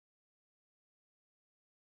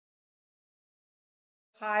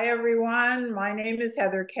Hi, everyone. My name is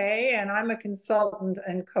Heather Kay, and I'm a consultant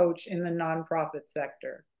and coach in the nonprofit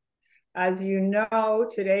sector. As you know,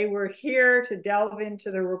 today we're here to delve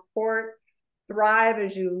into the report, Thrive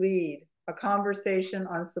as You Lead, a conversation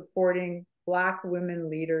on supporting Black women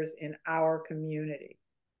leaders in our community.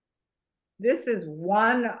 This is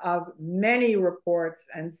one of many reports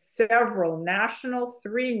and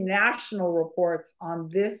three national reports on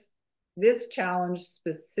this challenge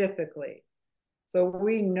specifically. So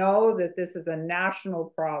we know that this is a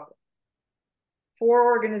national problem. 4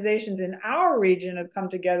 organizations in our region have come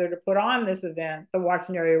together to put on this event: the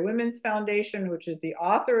Washington Area Women's Foundation, which is the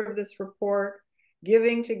author of this report,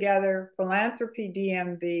 Giving Together, Philanthropy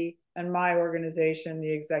DMV, and my organization,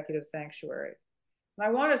 the Executive Sanctuary. And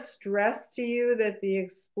I want to stress to you that the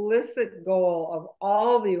explicit goal of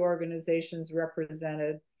all the organizations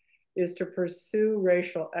represented is to pursue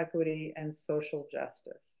racial equity and social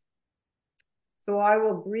justice. So I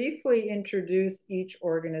will briefly introduce each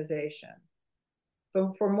organization.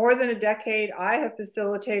 So for more than a decade, I have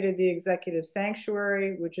facilitated the Executive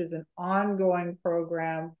Sanctuary, which is an ongoing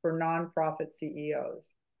program for nonprofit CEOs.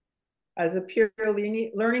 As a peer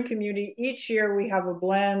learning community, each year we have a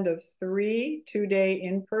blend of 3 two-day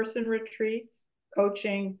in-person retreats,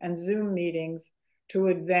 coaching, and Zoom meetings to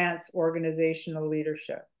advance organizational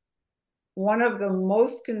leadership. One of the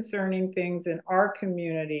most concerning things in our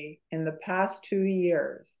community in the past 2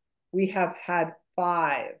 years, we have had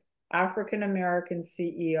 5 African-American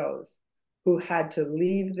CEOs who had to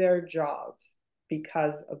leave their jobs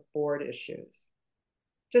because of board issues.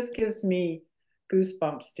 Just gives me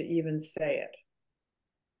goosebumps to even say it.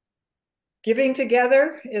 Giving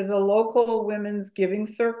Together is a local women's giving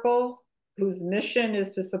circle whose mission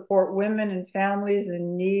is to support women and families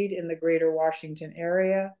in need in the greater Washington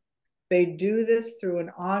area. They do this through an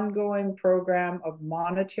ongoing program of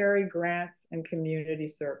monetary grants and community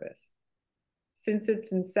service. Since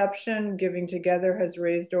its inception, Giving Together has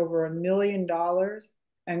raised over $1 million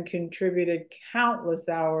and contributed countless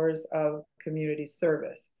hours of community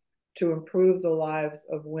service to improve the lives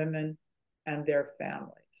of women and their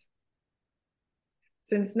families.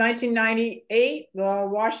 Since 1998, the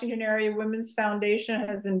Washington Area Women's Foundation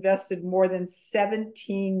has invested more than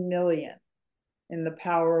 $17 million in the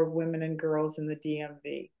power of women and girls in the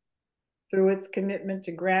DMV. Through its commitment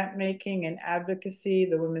to grant making and advocacy,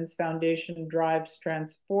 the Women's Foundation drives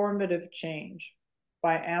transformative change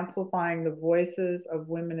by amplifying the voices of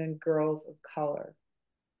women and girls of color.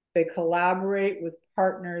 They collaborate with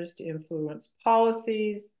partners to influence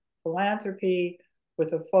policies, philanthropy,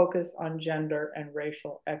 with a focus on gender and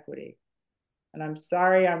racial equity. And I'm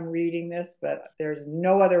sorry I'm reading this, but there's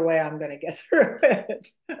no other way I'm going to get through it.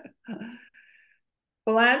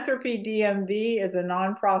 Philanthropy DMV is a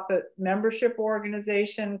nonprofit membership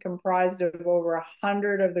organization comprised of over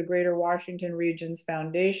 100 of the Greater Washington region's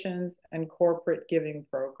foundations and corporate giving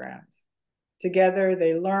programs. Together,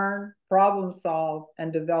 they learn, problem solve,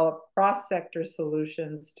 and develop cross-sector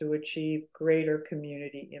solutions to achieve greater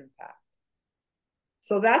community impact.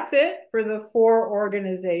 So that's it for the 4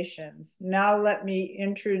 organizations. Now let me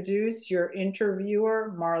introduce your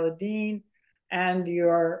interviewer, Marla Dean, and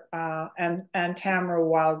Tamara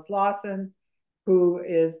Wilds Lawson, who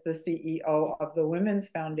is the CEO of the Women's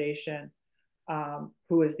Foundation,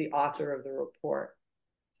 who is the author of the report.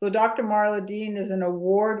 So Dr. Marla Dean is an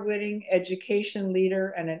award-winning education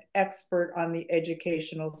leader and an expert on the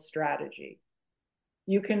educational strategy.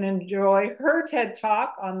 You can enjoy her TED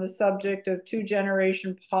Talk on the subject of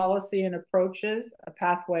 2-generation policy and approaches, a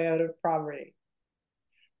pathway out of poverty.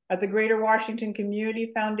 At the Greater Washington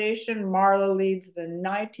Community Foundation, Marla leads the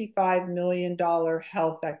 $95 million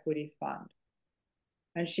Health Equity Fund.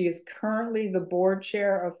 And she is currently the board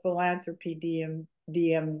chair of Philanthropy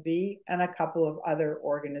DMV and a couple of other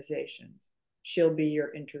organizations. She'll be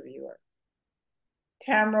your interviewer.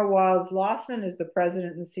 Tamara Wilds Lawson is the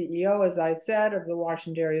president and CEO, as I said, of the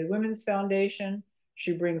Washington Area Women's Foundation.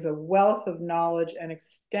 She brings a wealth of knowledge and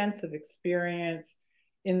extensive experience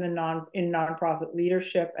in nonprofit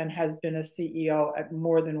leadership and has been a CEO at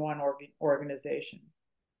more than one organization.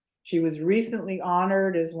 She was recently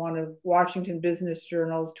honored as one of Washington Business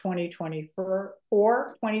Journal's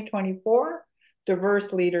 2024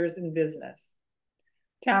 Diverse Leaders in Business.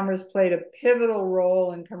 Tamara's played a pivotal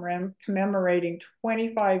role in commemorating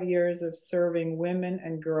 25 years of serving women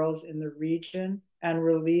and girls in the region and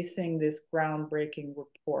releasing this groundbreaking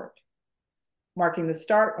report, marking the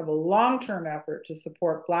start of a long-term effort to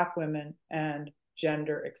support Black women and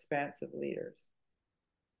gender-expansive leaders.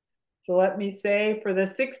 So let me say, for the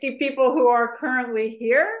 60 people who are currently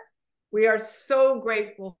here, we are so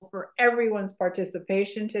grateful for everyone's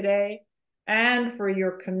participation today and for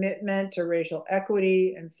your commitment to racial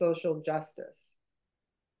equity and social justice.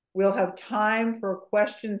 We'll have time for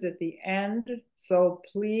questions at the end, so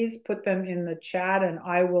please put them in the chat and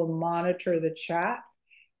I will monitor the chat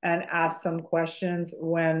and ask some questions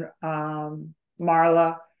when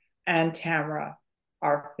Marla and Tamara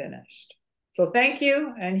are finished. So thank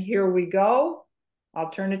you, and here we go. I'll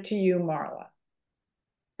turn it to you, Marla.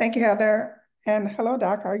 Thank you, Heather. And hello,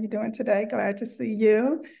 Doc. How are you doing today? Glad to see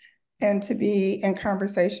you and to be in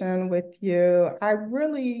conversation with you. I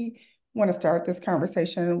really want to start this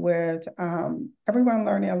conversation with everyone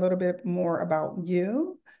learning a little bit more about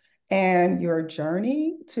you and your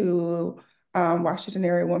journey to Washington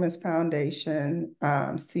Area Women's Foundation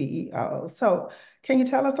CEO. So can you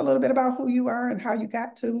tell us a little bit about who you are and how you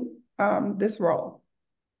got to this role?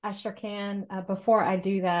 I sure can. Before I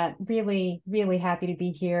do that, really, really happy to be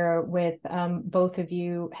here with both of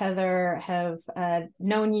you. Heather, have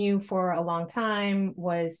known you for a long time,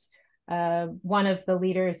 was one of the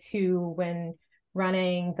leaders who, when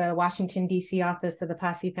running the Washington, D.C. office of the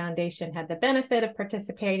Posse Foundation, had the benefit of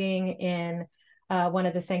participating in one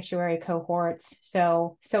of the sanctuary cohorts.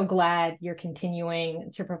 So glad you're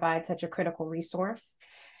continuing to provide such a critical resource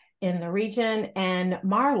in the region. And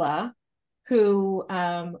Marla, who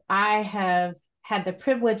I have had the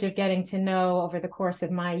privilege of getting to know over the course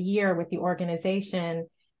of my year with the organization,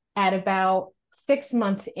 at about 6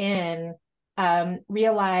 months in,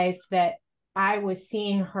 realized that I was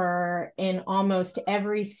seeing her in almost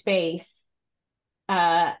every space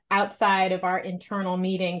outside of our internal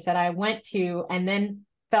meetings that I went to, and then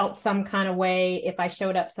felt some kind of way if I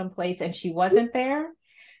showed up someplace and she wasn't there.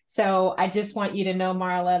 So I just want you to know,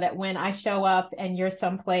 Marla, that when I show up and you're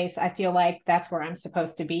someplace, I feel like that's where I'm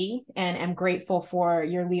supposed to be, and am grateful for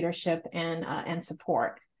your leadership and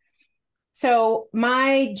support. So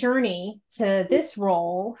my journey to this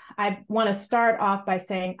role, I want to start off by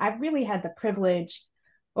saying I've really had the privilege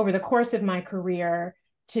over the course of my career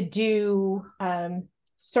to do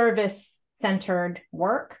service-centered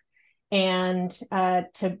work, and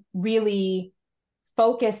to really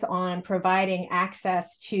focus on providing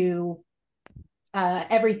access to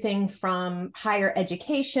everything from higher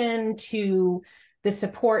education to the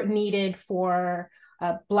support needed for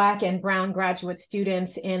Black and Brown graduate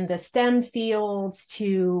students in the STEM fields,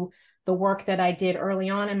 to the work that I did early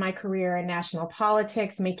on in my career in national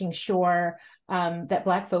politics, making sure that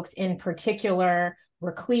Black folks in particular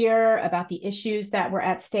were clear about the issues that were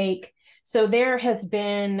at stake. So there has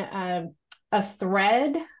been a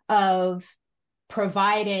thread of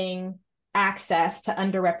providing access to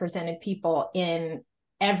underrepresented people in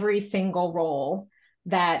every single role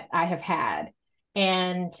that I have had.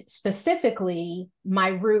 And specifically, my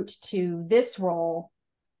route to this role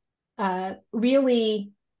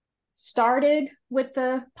really started with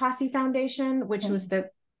the Posse Foundation, which was the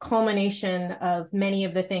culmination of many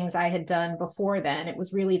of the things I had done before then. It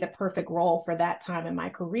was really the perfect role for that time in my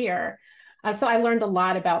career. So I learned a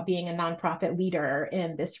lot about being a nonprofit leader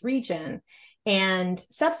in this region, and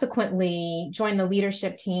subsequently joined the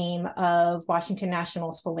leadership team of Washington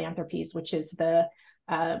Nationals Philanthropies, which is the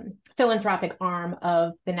philanthropic arm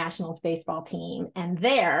of the Nationals baseball team, and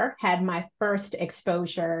there had my first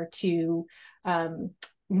exposure to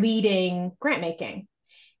leading grant making.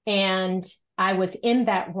 And I was in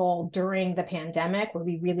that role during the pandemic, where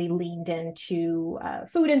we really leaned into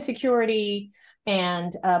food insecurity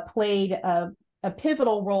and played a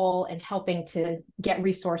pivotal role in helping to get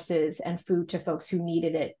resources and food to folks who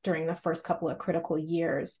needed it during the first couple of critical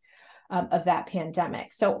years of that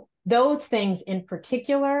pandemic. So those things in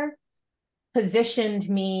particular positioned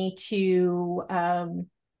me to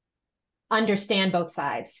understand both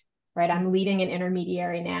sides, right? I'm leading an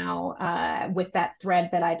intermediary now with that thread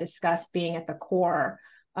that I discussed being at the core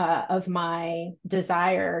of my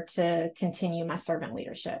desire to continue my servant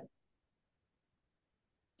leadership.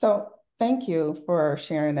 So thank you for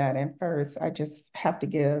sharing that. And first, I just have to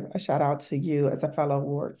give a shout out to you as a fellow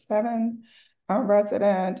Ward 7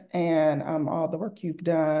 resident, and all the work you've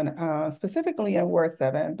done, specifically in Ward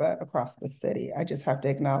 7, but across the city. I just have to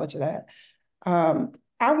acknowledge that.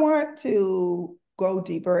 I want to go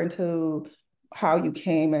deeper into how you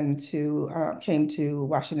came to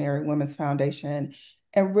Washington Area Women's Foundation,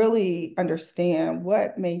 and really understand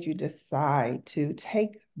what made you decide to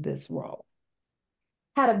take this role.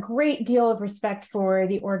 Had a great deal of respect for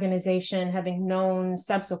the organization, having known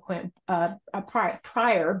subsequent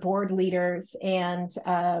prior board leaders, and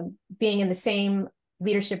being in the same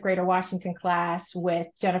leadership Greater Washington class with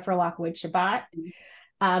Jennifer Lockwood-Shabbat.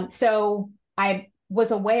 So I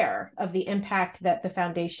was aware of the impact that the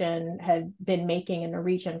foundation had been making in the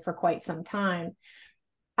region for quite some time.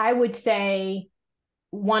 I would say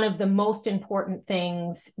one of the most important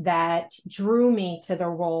things that drew me to the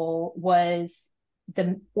role was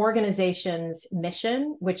the organization's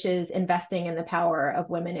mission, which is investing in the power of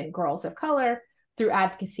women and girls of color through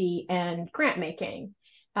advocacy and grant making,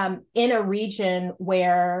 in a region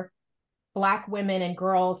where Black women and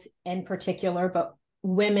girls in particular, but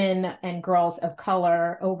women and girls of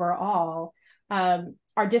color overall,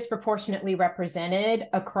 are disproportionately represented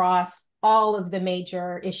across all of the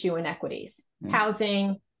major issue inequities: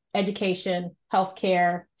 housing, education,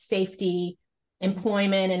 healthcare, safety,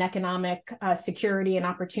 employment and economic security and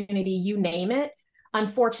opportunity, you name it.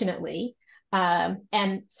 Unfortunately,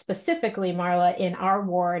 and specifically, Marla, in our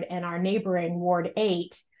ward and our neighboring Ward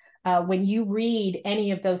 8, when you read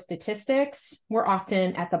any of those statistics, we're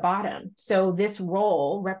often at the bottom. So this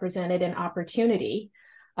role represented an opportunity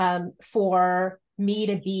for me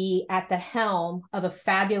to be at the helm of a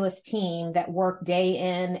fabulous team that worked day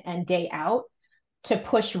in and day out to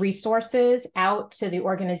push resources out to the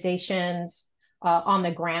organizations on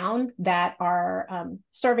the ground that are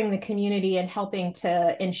serving the community and helping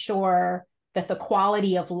to ensure that the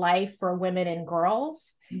quality of life for women and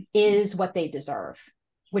girls is what they deserve,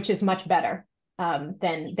 which is much better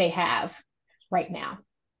than they have right now.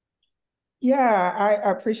 Yeah, I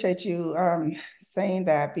appreciate you saying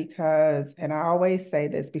that because, and I always say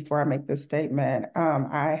this before I make this statement,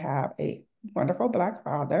 I have a wonderful Black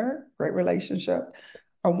father, great relationship,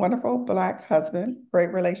 a wonderful Black husband,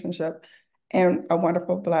 great relationship, and a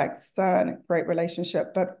wonderful Black son, great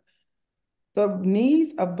relationship. But the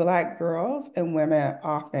needs of Black girls and women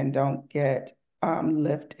often don't get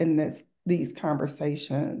lift in these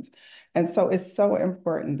conversations. And so it's so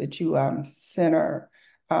important that you center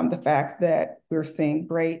the fact that we're seeing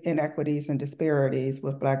great inequities and disparities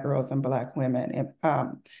with Black girls and Black women.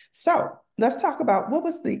 And so let's talk about what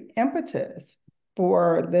was the impetus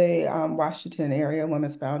for the Washington Area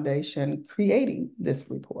Women's Foundation creating this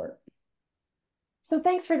report? So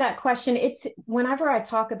thanks for that question. It's whenever I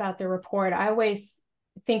talk about the report, I always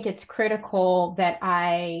think it's critical that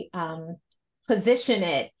I position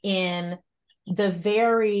it in the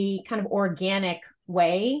very kind of organic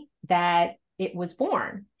way that it was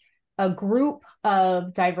born. A group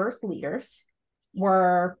of diverse leaders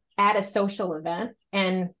were at a social event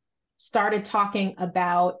and started talking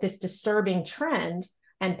about this disturbing trend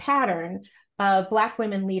and pattern of Black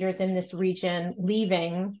women leaders in this region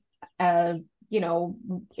leaving,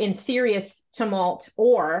 in serious tumult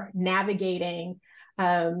or navigating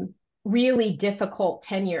really difficult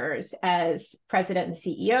tenures as president and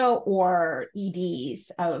CEO or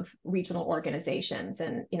EDs of regional organizations.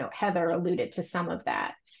 And, Heather alluded to some of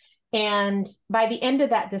that. And by the end of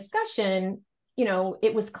that discussion,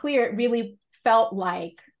 it was clear it really felt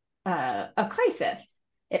like a crisis.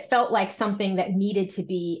 It felt like something that needed to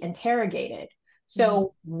be interrogated.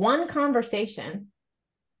 So one conversation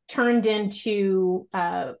turned into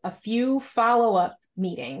a few follow-up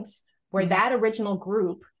meetings where that original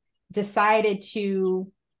group decided to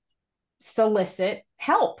solicit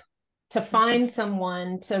help to find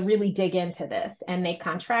someone to really dig into this. And they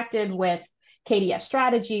contracted with KDF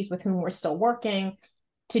Strategies, with whom we're still working,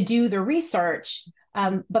 to do the research.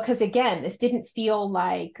 Because again, this didn't feel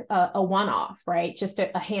like a one-off, right? Just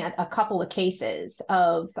a couple of cases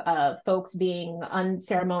of folks being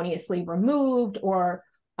unceremoniously removed or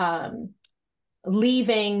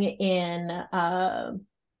leaving in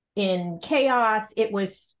chaos. It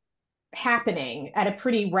was happening at a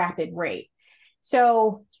pretty rapid rate.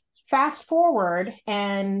 So fast forward,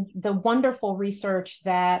 and the wonderful research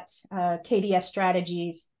that KDF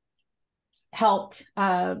Strategies helped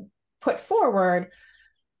put forward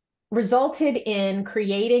resulted in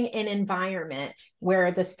creating an environment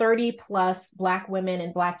where the 30 plus Black women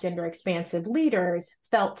and Black gender expansive leaders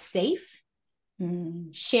felt safe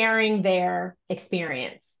sharing their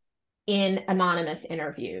experience in anonymous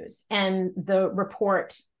interviews. And the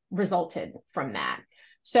report resulted from that.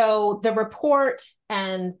 So the report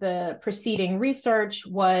and the preceding research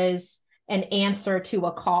was an answer to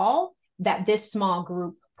a call that this small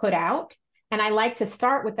group put out. And I like to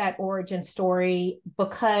start with that origin story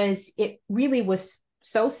because it really was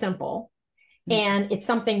so simple and it's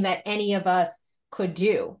something that any of us could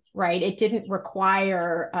do, right? It didn't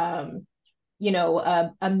require,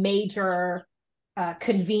 a major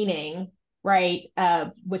convening, right?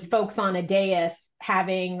 With folks on a dais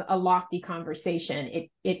having a lofty conversation.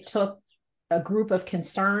 It took a group of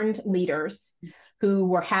concerned leaders who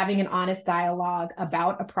were having an honest dialogue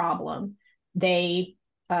about a problem. They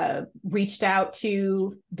reached out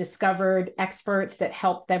to discovered experts that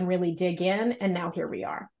helped them really dig in, and now here we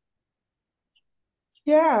are.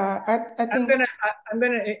 Yeah, I think, I'm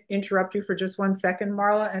gonna interrupt you for just 1 second,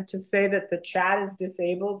 Marla, and to say that the chat is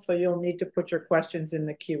disabled, so you'll need to put your questions in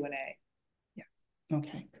the Q&A. yes,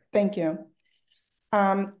 okay, thank you.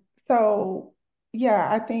 Um, so yeah,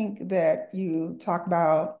 I think that you talk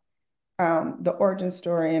about the origin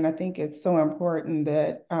story, and I think it's so important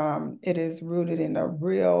that it is rooted in a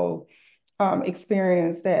real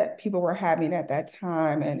experience that people were having at that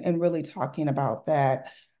time, and really talking about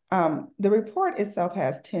that. The report itself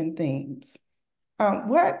has 10 themes.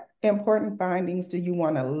 What important findings do you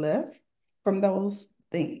want to lift from those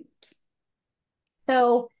themes?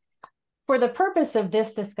 So for the purpose of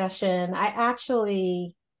this discussion, I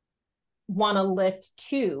actually want to lift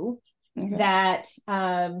two Okay. that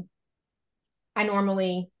I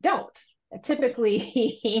normally don't.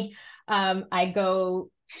 Typically, I go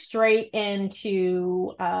straight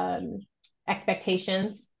into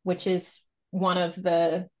expectations, which is one of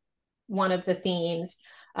the themes.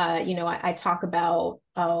 I talk about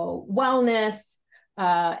wellness,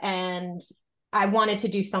 and I wanted to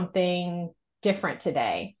do something different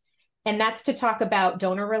today. And that's to talk about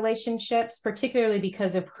donor relationships, particularly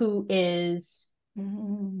because of who is,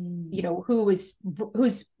 who's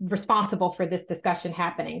responsible for this discussion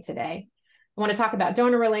happening today. I want to talk about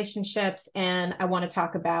donor relationships, and I want to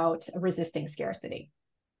talk about resisting scarcity.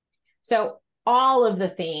 So all of the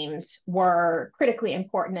themes were critically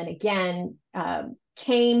important, and again,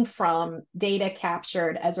 came from data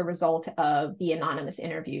captured as a result of the anonymous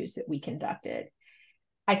interviews that we conducted.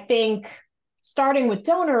 I think starting with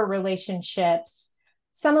donor relationships,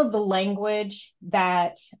 some of the language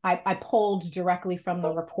that I pulled directly from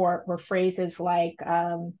the report were phrases like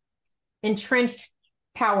entrenched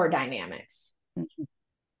power dynamics,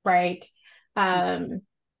 right? An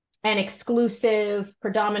exclusive,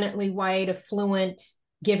 predominantly white, affluent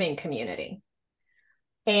giving community.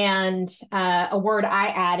 And a word I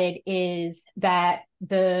added is that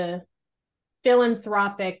the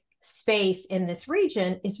philanthropic space in this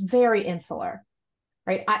region is very insular,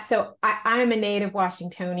 right? I'm a native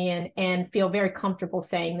Washingtonian and feel very comfortable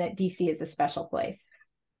saying that DC is a special place.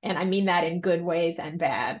 And I mean that in good ways and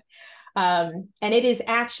bad. And it is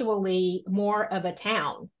actually more of a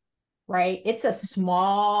town, right? It's a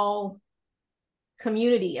small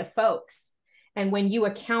community of folks. And when you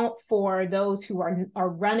account for those who are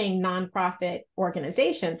running nonprofit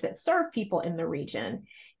organizations that serve people in the region,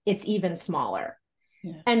 it's even smaller.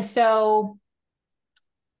 Yeah. And so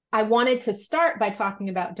I wanted to start by talking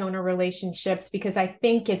about donor relationships because I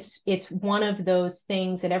think it's one of those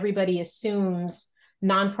things that everybody assumes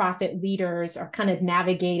nonprofit leaders are kind of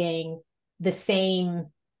navigating the same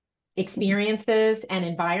experiences and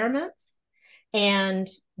environments. And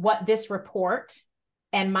what this report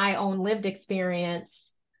and my own lived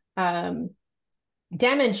experience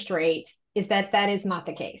demonstrate is that that is not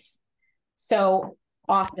the case. So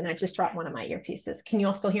often, I just dropped one of my earpieces. Can you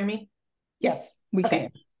all still hear me? Yes, we can.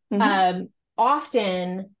 Mm-hmm.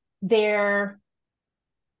 Often there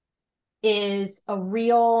is a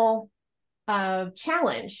real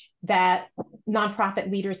challenge that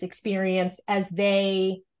nonprofit leaders experience as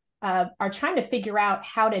they are trying to figure out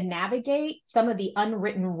how to navigate some of the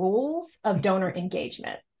unwritten rules of donor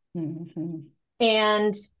engagement. Mm-hmm.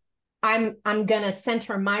 And I'm going to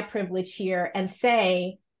center my privilege here and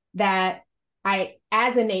say that I,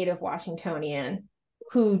 as a native Washingtonian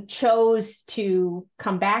who chose to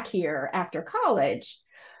come back here after college,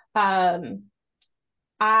 I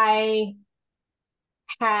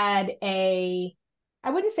had I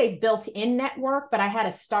wouldn't say built-in network, but I had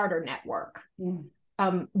a starter network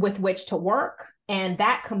with which to work. And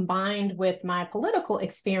that combined with my political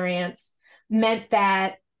experience meant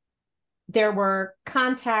that there were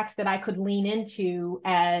contacts that I could lean into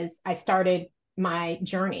as I started my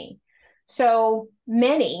journey. So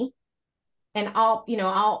many, and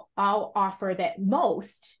I'll offer that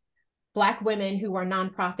most Black women who are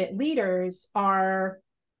nonprofit leaders are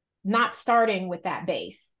not starting with that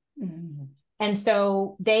base. Mm-hmm. And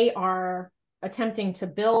so they are attempting to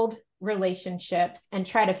build relationships and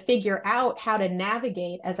try to figure out how to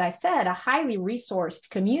navigate, as I said, a highly resourced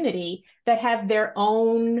community that have their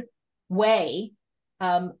own way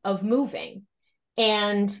of moving.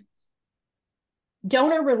 And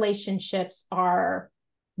donor relationships are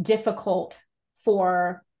difficult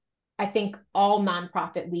for, I think, all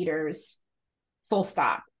nonprofit leaders, full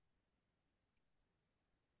stop.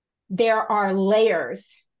 There are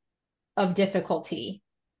layers of difficulty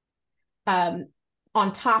on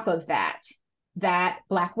top of that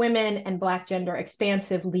Black women and Black gender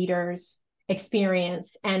expansive leaders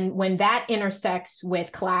experience. And when that intersects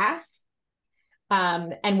with class,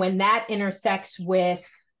 and when that intersects with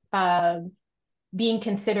being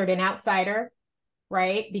considered an outsider,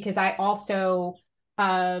 right? Because I also,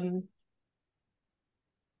 to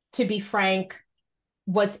be frank,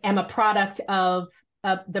 am a product of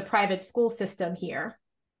the private school system here,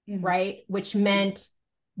 right? Which meant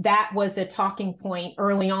that was a talking point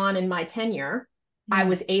early on in my tenure. I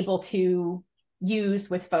was able to use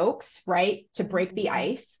with folks, right, to break the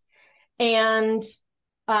ice. And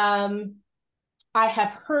I have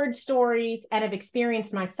heard stories and have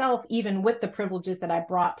experienced myself, even with the privileges that I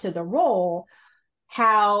brought to the role,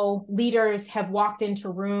 how leaders have walked into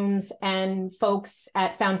rooms and folks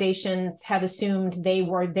at foundations have assumed they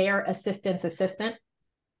were their assistant's assistant.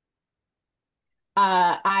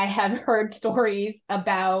 I have heard stories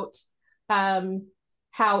about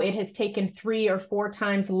how it has taken 3 or 4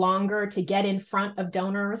 times longer to get in front of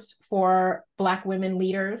donors for Black women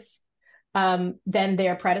leaders than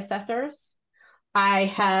their predecessors. I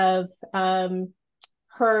have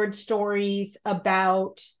heard stories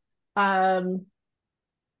about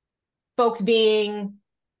folks being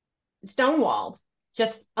stonewalled,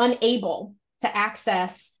 just unable to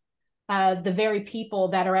access the very people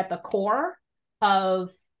that are at the core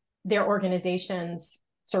of their organization's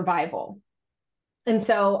survival. And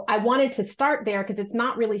so I wanted to start there because it's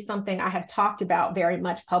not really something I have talked about very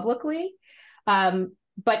much publicly,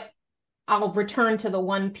 but I'll return to the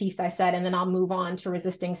one piece I said, and then I'll move on to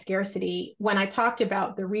resisting scarcity. When I talked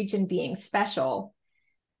about the region being special,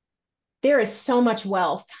 there is so much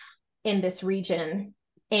wealth in this region,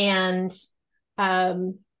 and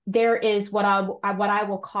there is what I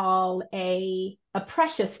will call a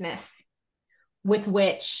preciousness with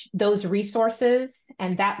which those resources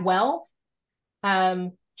and that wealth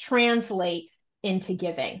translates into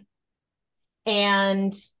giving.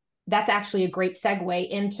 And that's actually a great segue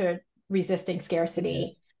into resisting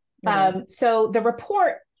scarcity. So the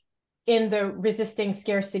report in the resisting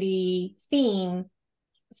scarcity theme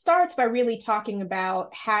starts by really talking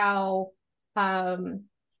about how the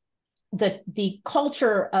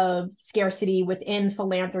culture of scarcity within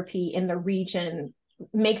philanthropy in the region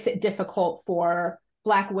makes it difficult for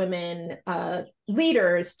Black women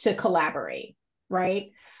leaders to collaborate,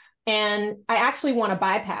 right? And I actually want to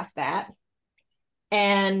bypass that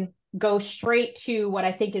and go straight to what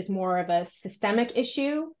I think is more of a systemic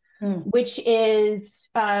issue, which is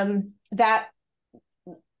that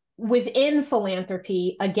within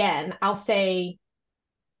philanthropy, again, I'll say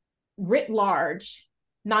writ large,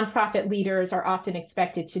 nonprofit leaders are often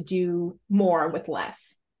expected to do more with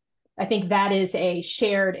less. I think that is a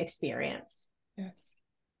shared experience. Yes.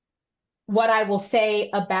 What I will say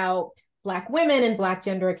about Black women and Black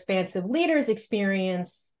gender expansive leaders'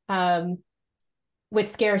 experience with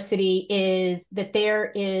scarcity is that there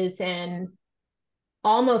is an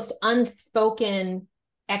almost unspoken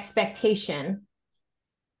expectation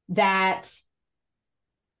that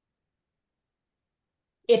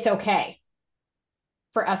it's okay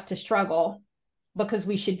for us to struggle because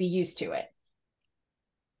we should be used to it.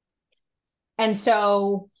 And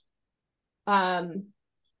so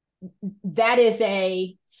that is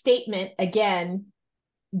a statement, again,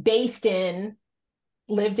 based in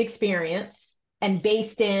lived experience and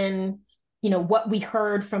based in, what we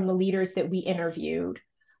heard from the leaders that we interviewed,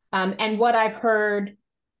 and what I've heard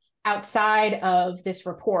outside of this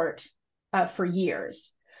report for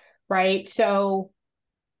years, right? So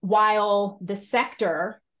while the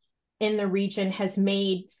sector in the region has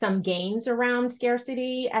made some gains around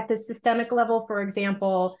scarcity at the systemic level, for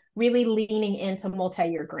example, really leaning into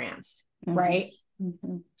multi-year grants, right?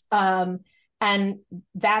 And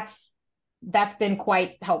that's been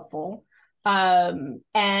quite helpful.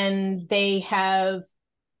 And they have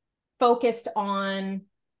focused on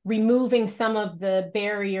removing some of the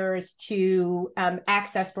barriers to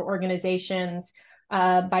access for organizations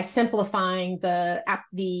by simplifying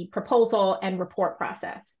the proposal and report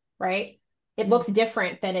process, right? It looks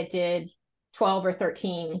different than it did 12 or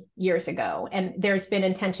 13 years ago. And there's been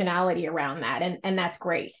intentionality around that, and that's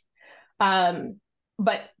great.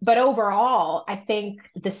 But overall, I think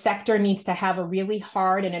the sector needs to have a really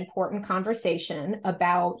hard and important conversation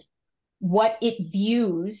about what it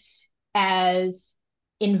views as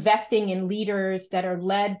investing in leaders that are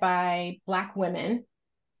led by Black women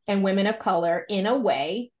and women of color in a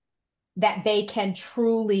way that they can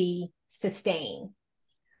truly sustain,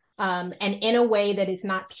 and in a way that is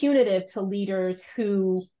not punitive to leaders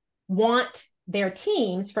who want their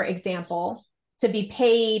teams, for example, to be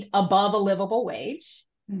paid above a livable wage,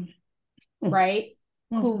 right?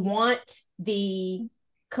 Who want the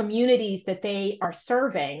communities that they are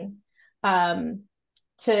serving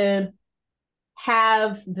to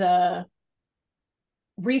have the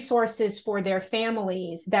resources for their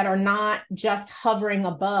families that are not just hovering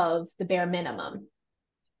above the bare minimum,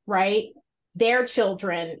 right? Their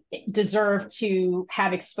children deserve to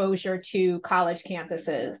have exposure to college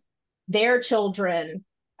campuses. Their children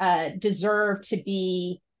deserve to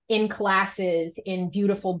be in classes in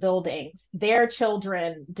beautiful buildings. Their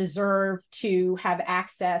children deserve to have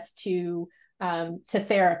access to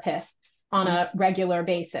therapists on a regular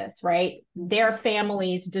basis, right? Their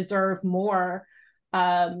families deserve more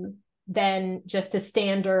than just a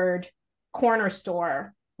standard corner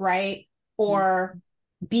store, right? Or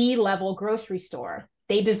B-level grocery store.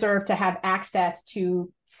 They deserve to have access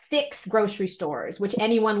to 6 grocery stores, which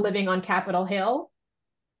anyone living on Capitol Hill,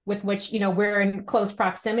 with which, you know, we're in close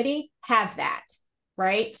proximity, have that,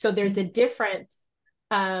 right? So there's a difference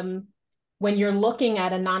when you're looking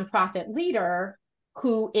at a nonprofit leader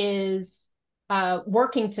who is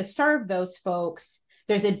working to serve those folks.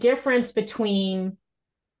 There's a difference between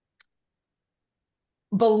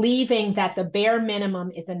believing that the bare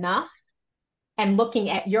minimum is enough and looking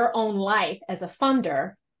at your own life as a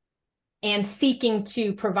funder and seeking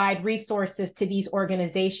to provide resources to these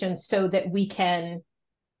organizations so that we can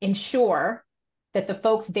ensure that the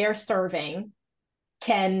folks they're serving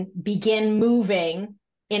can begin moving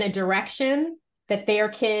in a direction that their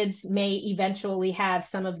kids may eventually have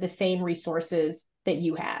some of the same resources that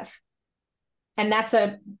you have. And that's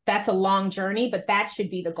a long journey, but that should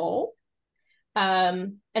be the goal.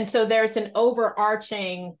 And so there's an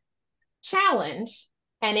overarching challenge,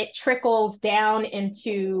 and it trickles down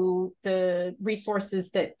into the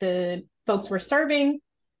resources that the folks we're serving,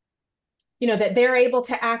 you know, that they're able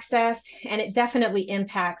to access, and it definitely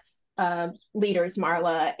impacts leaders,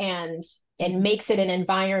 Marla, and makes it an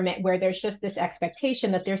environment where there's just this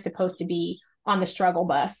expectation that they're supposed to be on the struggle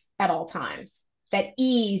bus at all times, that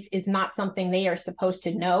ease is not something they are supposed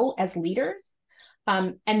to know as leaders.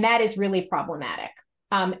 And that is really problematic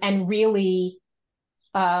and really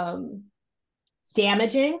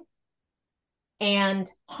damaging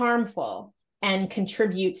and harmful, and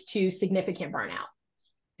contributes to significant burnout.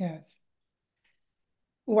 Yes.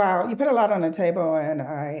 Wow, you put a lot on the table, and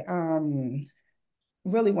I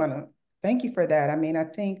really want to thank you for that. I mean, I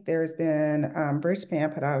think there's been,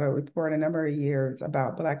 Bridgespan put out a report a number of years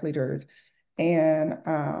about Black leaders and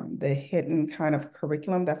the hidden kind of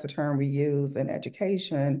curriculum, that's a term we use in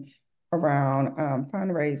education, around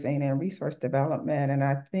fundraising and resource development. And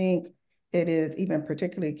I think it is even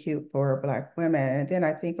particularly acute for Black women. And then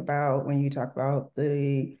I think about when you talk about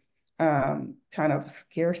the kind of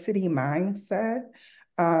scarcity mindset,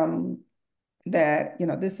 that, you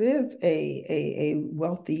know, this is a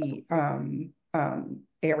wealthy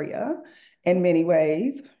area in many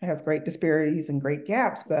ways. It has great disparities and great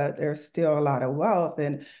gaps, but there's still a lot of wealth.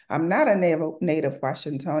 And I'm not a native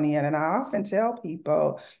Washingtonian, and I often tell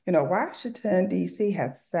people, you know, Washington, D.C.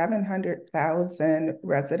 has 700,000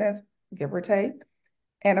 residents, give or take,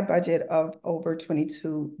 and a budget of over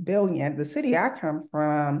 22 billion. The city I come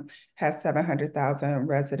from has 700,000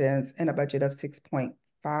 residents and a budget of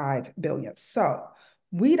 6.5 billion. So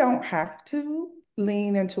we don't have to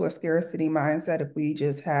lean into a scarcity mindset if we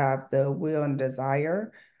just have the will and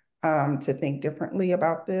desire to think differently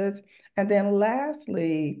about this. And then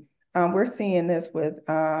lastly, we're seeing this with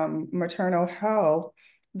maternal health,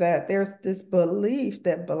 that there's this belief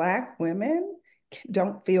that Black women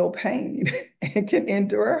don't feel pain and can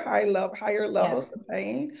endure higher levels of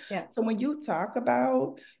pain. Yeah. So when you talk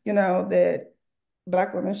about, you know, that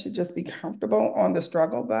Black women should just be comfortable on the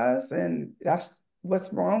struggle bus, and that's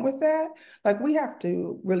what's wrong with that, like, we have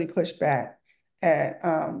to really push back at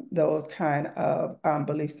those kind of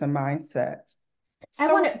beliefs and mindsets.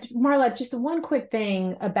 I want to, Marla, just one quick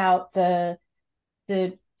thing about the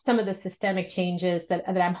some of the systemic changes that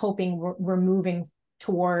I'm hoping we're moving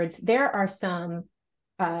towards. There are some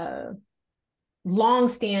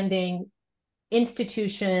long-standing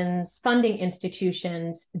institutions, funding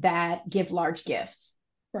institutions that give large gifts.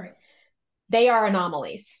 Right. They are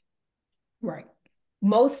anomalies. Right.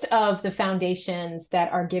 Most of the foundations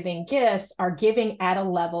that are giving gifts are giving at a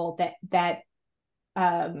level that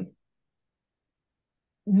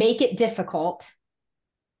make it difficult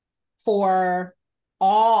for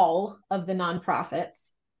all of the nonprofits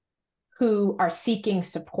who are seeking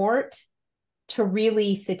support to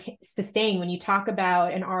really sustain. When you talk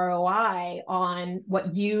about an ROI on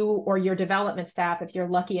what you or your development staff, if you're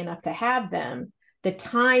lucky enough to have them, the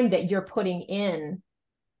time that you're putting in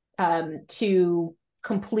to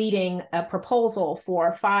completing a proposal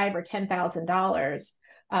for $5,000 or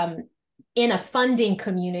 $10,000 in a funding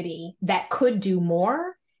community that could do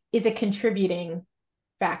more is a contributing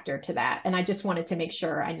factor to that. And I just wanted to make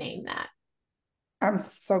sure I name that. I'm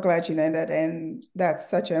so glad you named it. And that's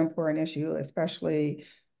such an important issue, especially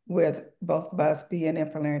with both of us being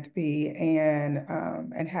in philanthropy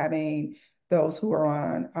and having those who are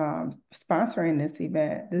on sponsoring this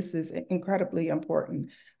event. This is incredibly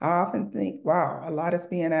important. I often think, wow, a lot is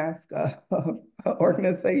being asked of an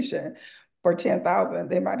organization for 10,000.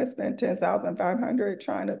 They might have spent 10,500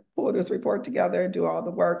 trying to pull this report together and do all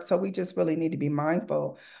the work. So we just really need to be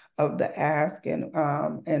mindful of the ask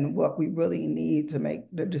and what we really need to make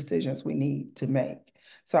the decisions we need to make.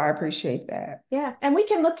 So I appreciate that. Yeah, and we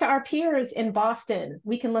can look to our peers in Boston.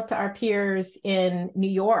 We can look to our peers in New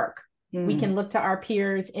York. We can look to our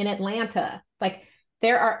peers in Atlanta. Like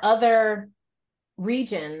there are other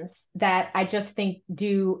regions that I just think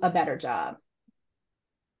do a better job.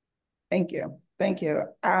 Thank you. Thank you.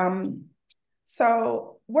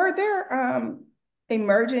 So were there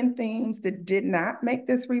emerging themes that did not make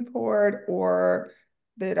this report or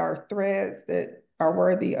that are threads that are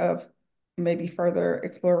worthy of maybe further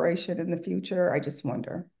exploration in the future? I just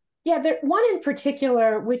wonder. Yeah, there, one in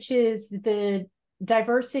particular, which is the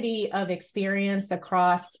diversity of experience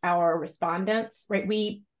across our respondents, right?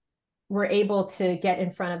 We were able to get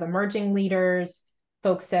in front of emerging leaders,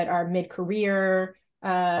 folks that are mid-career,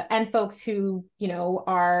 and folks who, you know,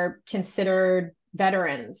 are considered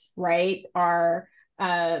veterans, right? Are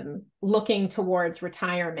looking towards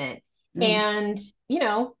retirement. And, you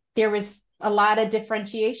know, there was a lot of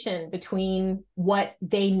differentiation between what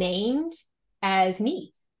they named as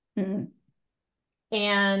needs.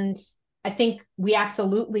 And I think we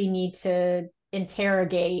absolutely need to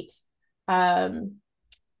interrogate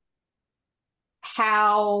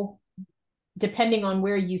how, depending on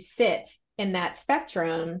where you sit in that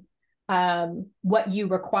spectrum, what you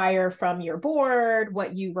require from your board,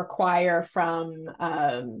 what you require from,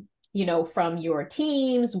 you know, from your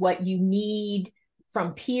teams, what you need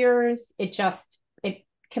from peers. It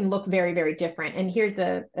can look very, very different. And here's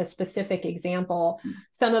a specific example.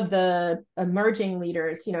 Some of the emerging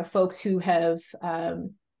leaders, you know, folks who have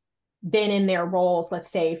been in their roles, let's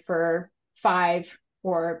say for 5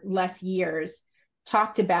 or less years,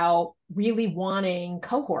 talked about really wanting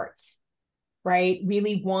cohorts, right?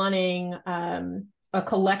 Really wanting a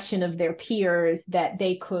collection of their peers that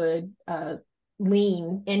they could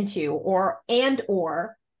lean into, or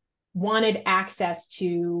wanted access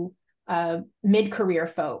to mid-career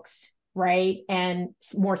folks, right? And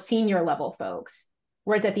more senior level folks.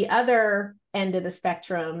 Whereas at the other end of the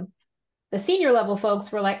spectrum, the senior level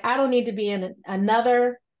folks were like, I don't need to be in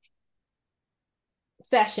another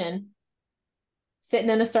session sitting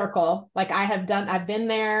in a circle. Like I've been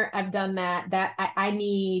there, I've done that I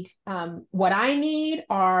need, what I need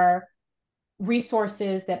are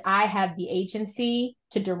resources that I have the agency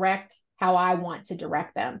to direct how I want to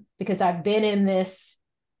direct them, because I've been in this,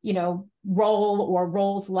 you know, role or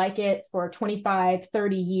roles like it for 25,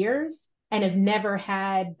 30 years and have never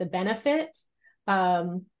had the benefit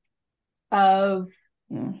of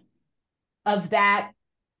that,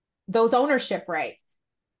 those ownership rights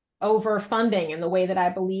over funding in the way that I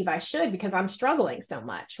believe I should, because I'm struggling so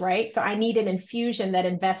much, right? So I need an infusion that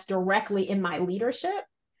invests directly in my leadership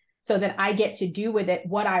so that I get to do with it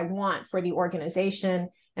what I want for the organization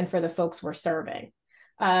and for the folks we're serving.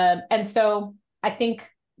 And so I think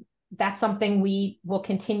that's something we will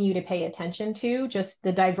continue to pay attention to, just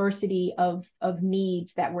the diversity of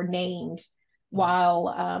needs that were named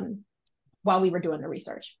while we were doing the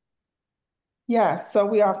research. Yeah, so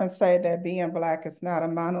we often say that being Black is not a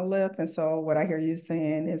monolith. And so what I hear you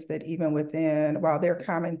saying is that even within, while there are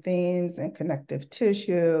common themes and connective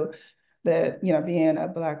tissue, that, you know, being a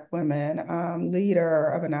Black woman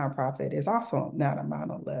leader of a nonprofit is also not a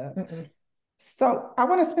monolith. So I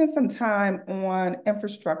want to spend some time on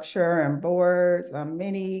infrastructure and boards.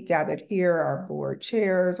 Many gathered here are board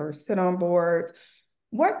chairs or sit on boards.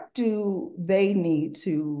 What do they need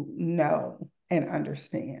to know and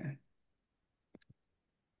understand?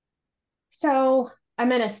 So I'm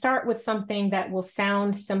going to start with something that will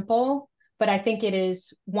sound simple, but I think it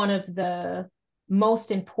is one of the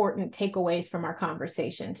most important takeaways from our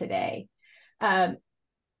conversation today. I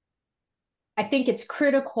think it's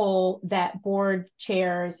critical that board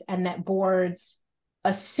chairs and that boards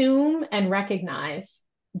assume and recognize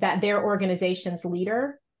that their organization's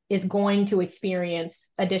leader is going to experience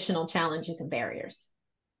additional challenges and barriers.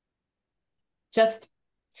 Just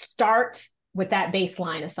start with that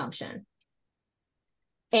baseline assumption.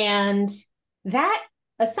 And that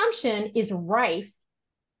assumption is rife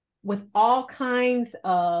with all kinds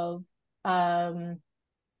of, what's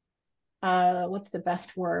the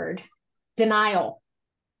best word? Denial.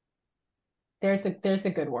 There's a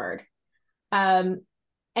good word.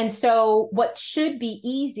 And so what should be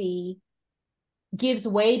easy gives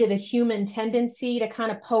way to the human tendency to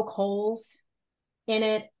kind of poke holes in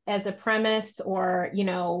it as a premise, or, you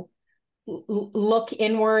know, look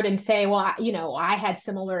inward and say, well, you know, I had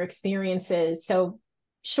similar experiences, so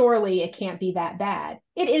surely it can't be that bad.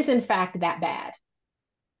 It is, in fact, that bad.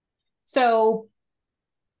 So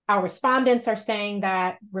our respondents are saying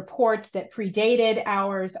that, reports that predated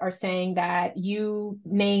ours are saying that. You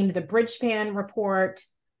named the Bridgespan report.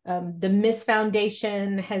 The Miss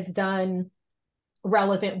Foundation has done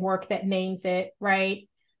relevant work that names it, right?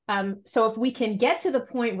 So if we can get to the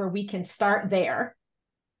point where we can start there,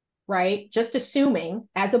 right? Just assuming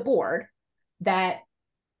as a board that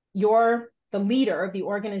you're the leader of the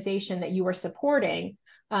organization that you are supporting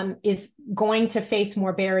is going to face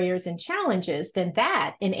more barriers and challenges, then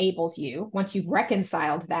that enables you, once you've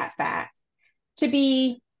reconciled that fact, to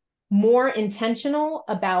be more intentional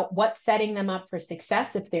about what's setting them up for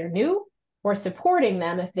success if they're new, or supporting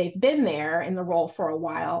them if they've been there in the role for a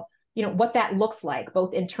while, you know, what that looks like,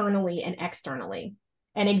 both internally and externally.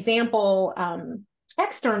 An example,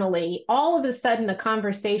 externally, all of a sudden a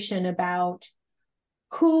conversation about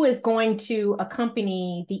who is going to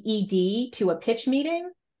accompany the ED to a pitch meeting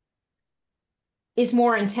is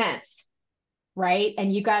more intense, right?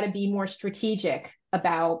 And you got to be more strategic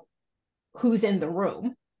about who's in the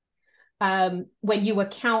room when you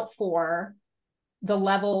account for the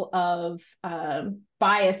level of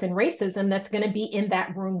bias and racism that's going to be in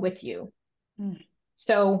that room with you.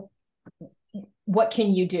 So what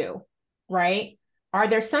can you do, right? Are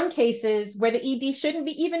there some cases where the ED shouldn't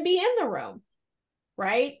even be in the room,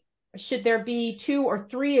 right? Should there be 2 or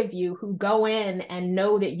 3 of you who go in and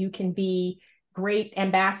know that you can be great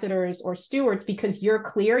ambassadors or stewards because you're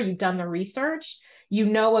clear, you've done the research, you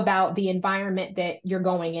know about the environment that you're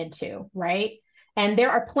going into, right? And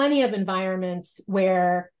there are plenty of environments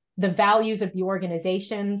where the values of the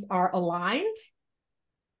organizations are aligned,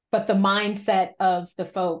 but the mindset of the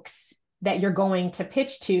folks that you're going to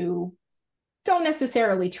pitch to don't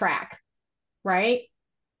necessarily track, right?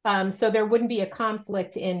 So there wouldn't be a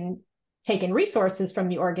conflict in taking resources from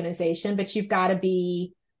the organization, but you've got to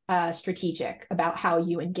be strategic about how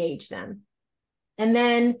you engage them. And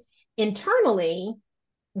then internally,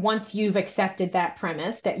 once you've accepted that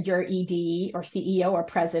premise that your ED or CEO or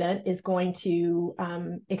president is going to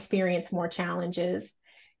experience more challenges,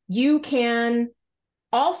 you can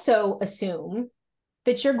also assume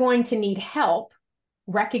that you're going to need help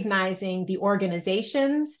recognizing the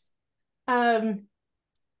organization's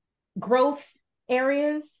growth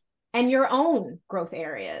areas and your own growth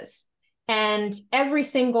areas. And every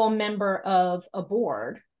single member of a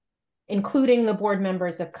board, including the board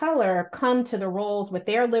members of color, come to the roles with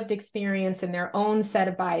their lived experience and their own set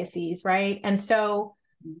of biases, right? And so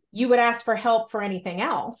you would ask for help for anything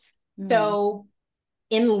else. So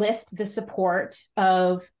enlist the support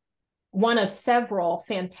of one of several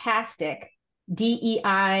fantastic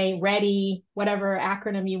DEI ready, whatever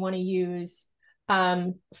acronym you want to use,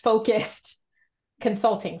 focused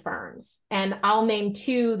consulting firms. And I'll name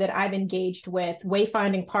 2 that I've engaged with.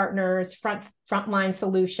 Wayfinding Partners, Frontline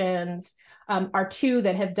Solutions are 2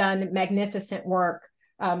 that have done magnificent work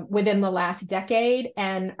within the last decade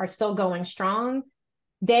and are still going strong.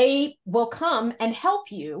 They will come and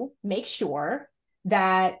help you make sure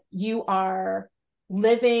that you are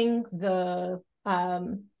living the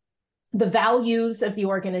values of the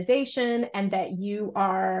organization and that you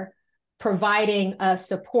are providing a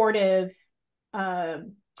supportive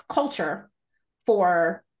culture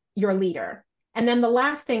for your leader. And then the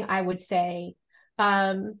last thing I would say,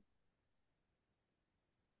 I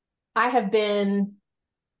have been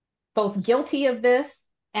both guilty of this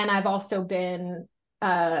and I've also been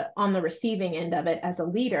on the receiving end of it as a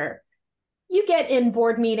leader. You get in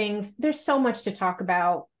board meetings, there's so much to talk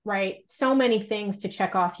about, right? So many things to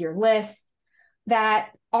check off your list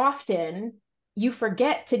that often you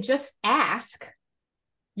forget to just ask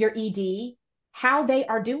your ED how they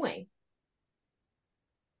are doing.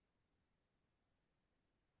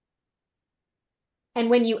 And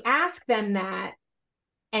when you ask them that,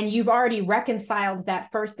 and you've already reconciled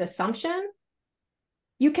that first assumption,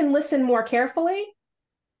 you can listen more carefully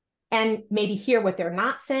and maybe hear what they're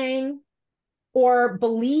not saying, or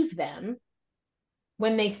believe them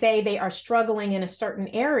when they say they are struggling in a certain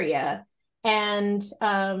area, and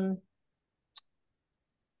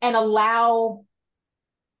allow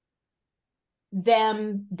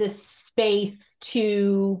them the space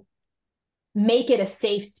to make it a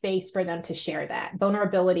safe space for them to share that.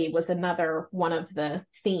 Vulnerability was another one of the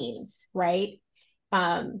themes, right?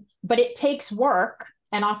 But it takes work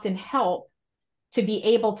and often help to be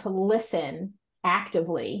able to listen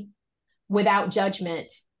actively without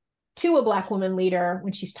judgment to a Black woman leader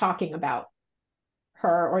when she's talking about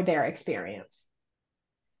her or their experience.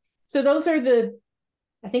 So those are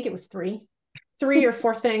I think it was three or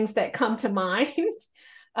four things that come to mind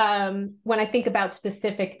when I think about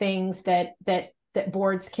specific things that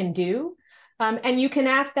boards can do. And you can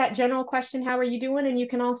ask that general question, how are you doing? And you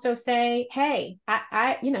can also say, hey,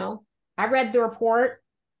 I read the report.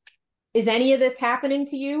 Is any of this happening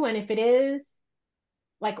to you? And if it is,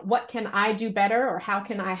 like, what can I do better, or how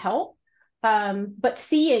can I help? But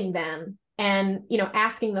seeing them and,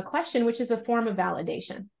 asking the question, which is a form of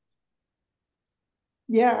validation.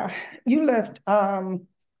 Yeah, you left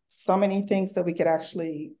so many things that we could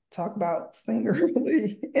actually talk about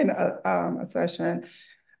singularly in a session.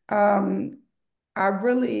 I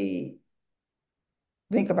really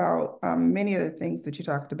think about many of the things that you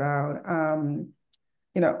talked about,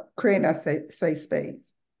 creating a safe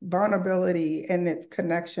space, vulnerability and its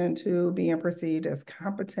connection to being perceived as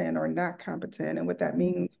competent or not competent, and what that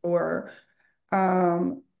means for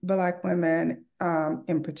Black women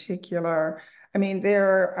in particular. I mean,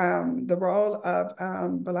 the role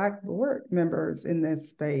of Black board members in this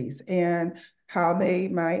space and how they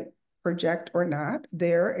might project or not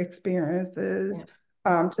their experiences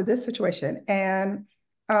to this situation. And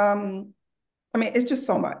I mean, it's just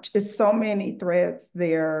so much. It's so many threads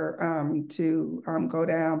there to go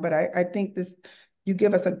down. But I think you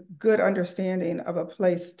give us a good understanding of a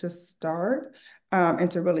place to start and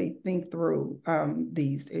to really think through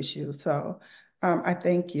these issues. So I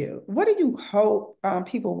thank you. What do you hope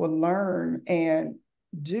people will learn and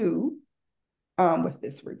do with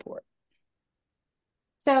this report?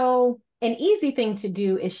 So an easy thing to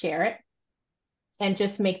do is share it and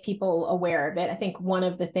just make people aware of it. I think one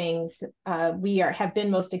of the things we have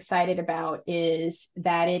been most excited about is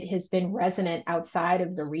that it has been resonant outside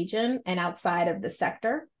of the region and outside of the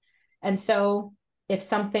sector. And so if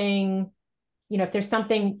there's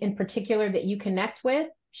something in particular that you connect with,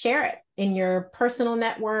 share it in your personal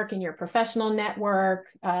network, in your professional network,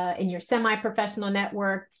 in your semi-professional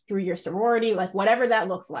network, through your sorority, like whatever that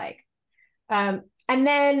looks like. And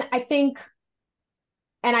then I think,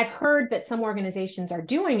 and I've heard that some organizations are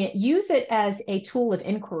doing it, use it as a tool of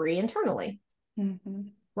inquiry internally,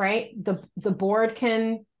 right? The board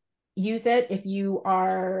can use it if you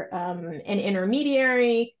are an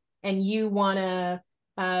intermediary and you want to,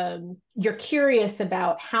 you're curious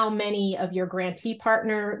about how many of your grantee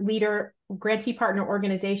partner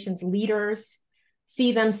organizations leaders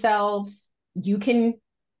see themselves. You can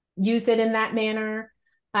use it in that manner.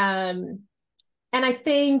 And I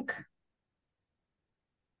think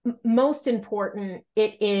most important,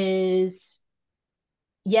 it is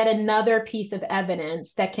yet another piece of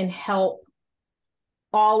evidence that can help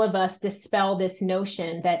all of us dispel this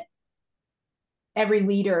notion that every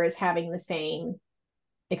leader is having the same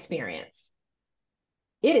experience.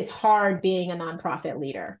 It is hard being a nonprofit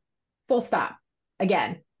leader, full stop.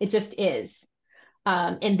 Again, it just is.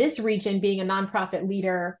 In this region, being a nonprofit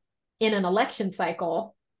leader in an election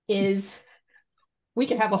cycle we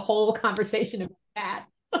could have a whole conversation about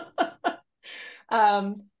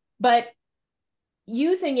that. But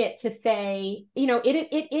using it to say,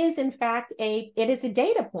 it is in fact it is a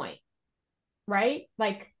data point, right?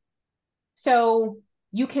 Like, so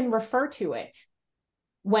you can refer to it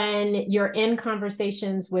when you're in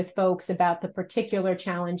conversations with folks about the particular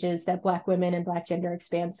challenges that Black women and Black gender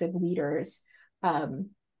expansive leaders that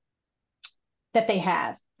they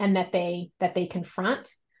have and that they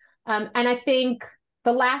confront. And I think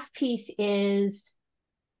the last piece is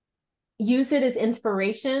use it as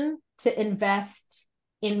inspiration to invest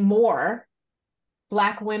in more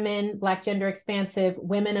Black women, Black gender expansive,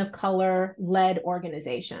 women of color led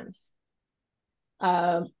organizations.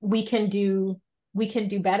 We can do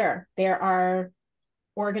better. There are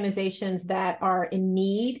organizations that are in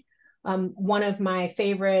need. One of my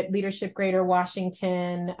favorite Leadership Greater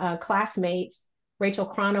Washington classmates, Rachel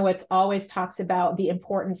Kronowitz, always talks about the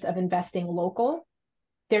importance of investing local.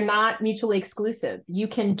 They're not mutually exclusive. You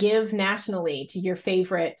can give nationally to your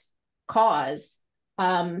favorite cause,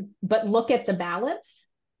 but look at the balance,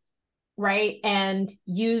 right? And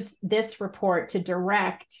use this report to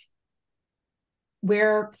direct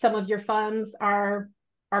where some of your funds are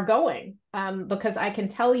going. Because I can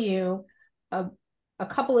tell you, a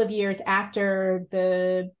couple of years after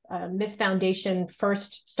the Miss Foundation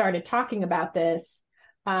first started talking about this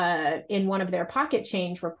in one of their pocket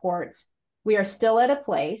change reports, we are still at a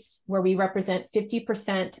place where we represent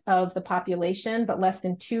 50% of the population, but less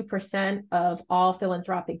than 2% of all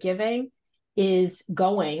philanthropic giving is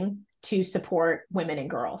going to support women and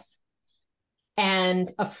girls. And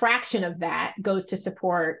a fraction of that goes to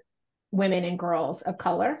support women and girls of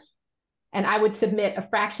color. And I would submit a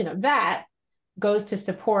fraction of that goes to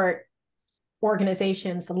support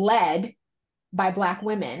organizations led by Black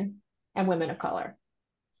women and women of color.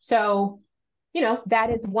 So, you know,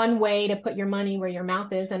 that is one way to put your money where your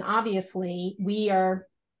mouth is. And obviously, we are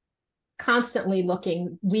constantly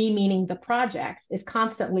looking, we meaning the project, is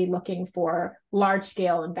constantly looking for large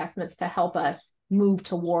scale investments to help us move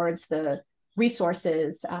towards the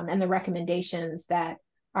resources and the recommendations that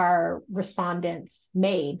our respondents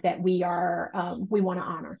made that we want to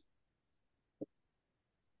honor.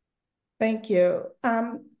 Thank you.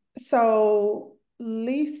 So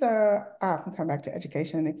Lisa, I often come back to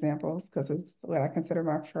education examples because it's what I consider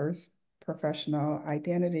my first professional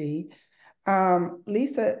identity.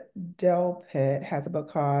 Lisa Delpit has a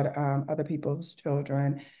book called Other People's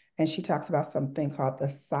Children, and she talks about something called the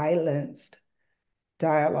silenced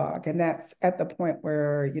dialogue. And that's at the point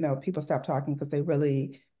where, you know, people stop talking because they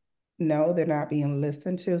really know they're not being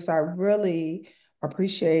listened to. So I really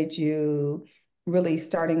appreciate you really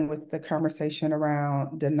starting with the conversation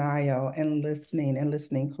around denial and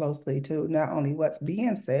listening closely to not only what's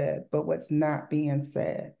being said, but what's not being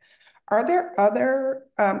said. Are there other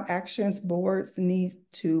actions boards need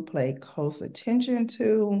to pay close attention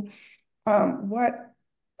to? What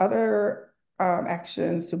other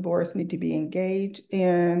actions do boards need to be engaged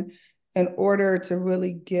in order to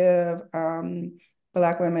really give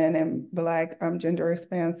Black women and Black gender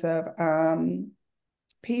expansive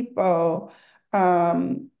people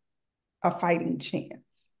a fighting chance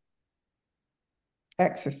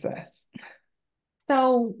at success?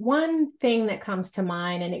 So one thing that comes to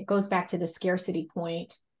mind, and it goes back to the scarcity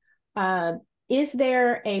point, is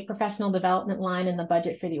there a professional development line in the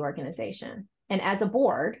budget for the organization? And as a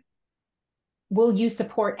board, will you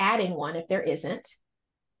support adding one if there isn't?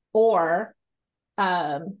 Or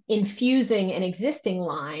infusing an existing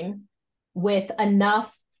line with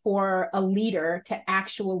enough for a leader to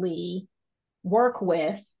actually work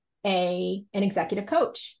with an executive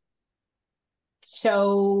coach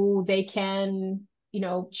so they can, you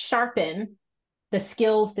know, sharpen the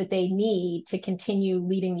skills that they need to continue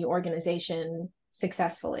leading the organization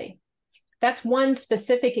successfully. That's one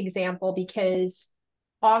specific example, because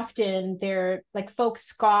often they're like, folks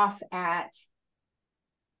scoff at,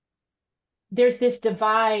 there's this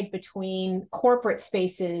divide between corporate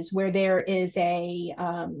spaces where there is a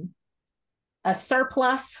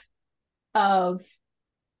surplus of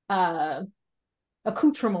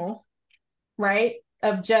accoutrement, right?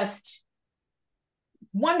 Of just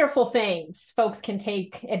wonderful things folks can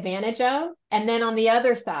take advantage of. And then on the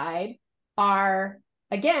other side are,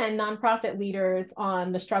 again, nonprofit leaders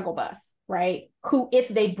on the struggle bus, right? Who, if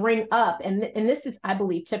they bring up, and this is, I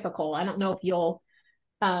believe, typical. I don't know if you'll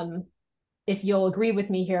agree with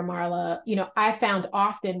me here, Marla. You know, I found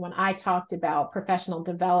often when I talked about professional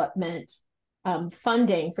development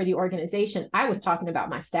funding for the organization, I was talking about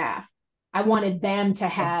my staff. I wanted them to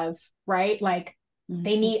have, right? Like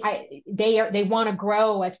they want to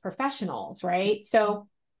grow as professionals, right? So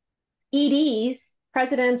EDs,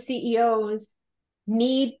 presidents, CEOs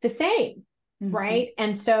need the same, right?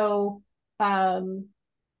 And so no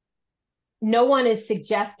one is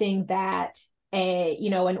suggesting that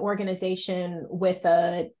an organization with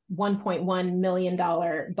a $1.1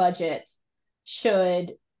 million budget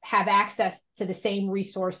should have access to the same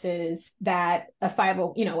resources that a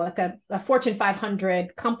Fortune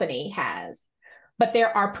 500 company has. But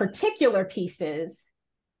there are particular pieces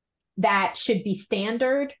that should be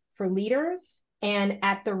standard for leaders. And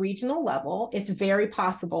at the regional level, it's very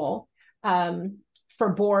possible for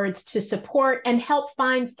boards to support and help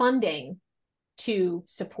find funding to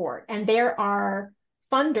support. And there are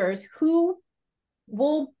funders who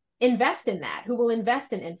will invest in that, who will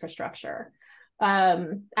invest in infrastructure.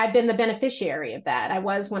 I've been the beneficiary of that. I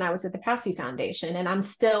was when I was at the Passy Foundation, and I'm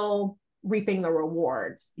still reaping the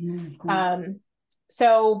rewards.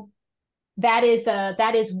 So that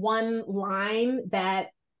is one line that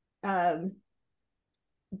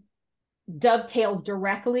dovetails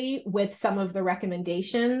directly with some of the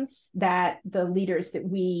recommendations that the leaders that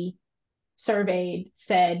we surveyed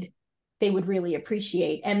said they would really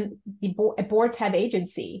appreciate. And the boards have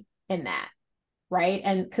agency in that, right?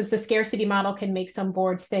 And because the scarcity model can make some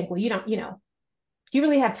boards think, well, do you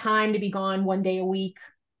really have time to be gone one day a week,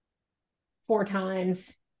 4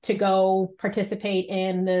 times, to go participate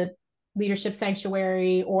in the leadership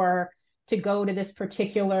sanctuary or to go to this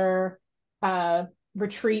particular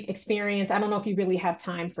retreat experience? I don't know if you really have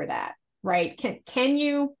time for that, right?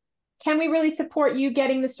 Can we really support you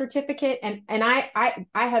getting the certificate? And I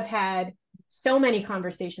have had so many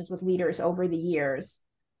conversations with leaders over the years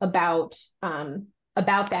about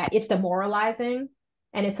that. It's demoralizing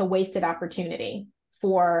and it's a wasted opportunity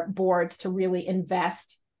for boards to really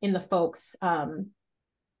invest in the folks that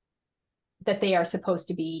they are supposed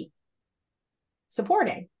to be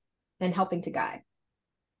supporting and helping to guide.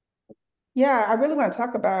 Yeah, I really want to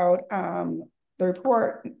talk about the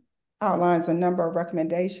report outlines a number of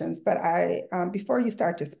recommendations, but before you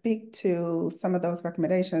start to speak to some of those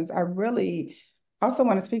recommendations, I really also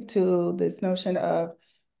want to speak to this notion of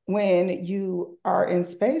when you are in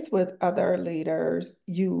space with other leaders,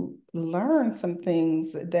 you learn some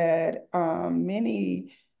things that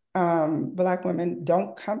many Black women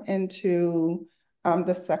don't come into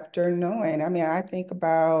the sector knowing. I mean, I think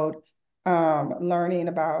about learning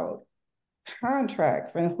about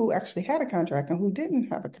contracts and who actually had a contract and who didn't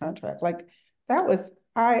have a contract. Like that was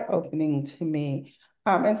eye-opening to me.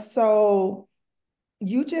 And so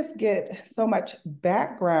you just get so much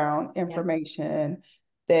background information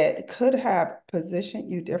that could have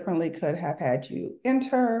positioned you differently, could have had you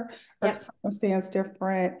enter or circumstance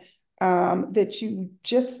different, that you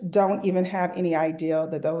just don't even have any idea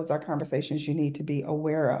that those are conversations you need to be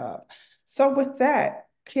aware of. So with that,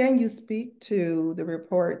 can you speak to the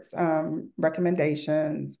report's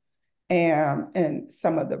recommendations and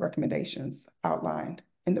some of the recommendations outlined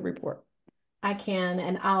in the report? I can,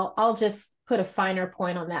 and I'll just put a finer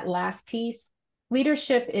point on that last piece.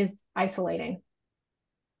 Leadership is isolating.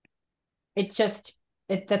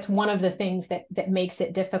 That's one of the things that makes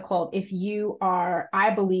it difficult. If you are,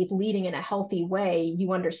 I believe, leading in a healthy way,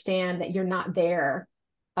 you understand that you're not there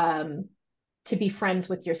to be friends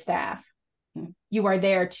with your staff. You are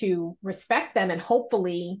there to respect them, and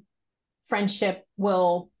hopefully friendship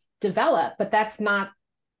will develop, but that's not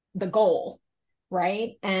the goal,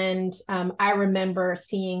 right? And I remember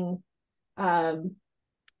seeing,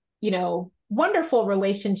 wonderful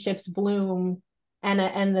relationships bloom,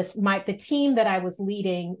 and the team that I was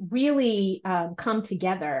leading really come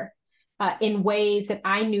together in ways that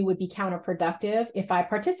I knew would be counterproductive if I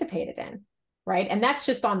participated in, right? And that's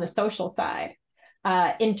just on the social side.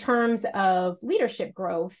 In terms of leadership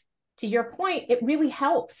growth, to your point, it really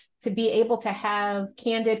helps to be able to have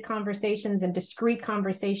candid conversations and discreet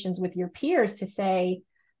conversations with your peers to say,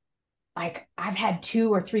 like, I've had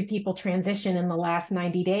 2 or 3 people transition in the last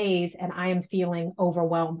 90 days, and I am feeling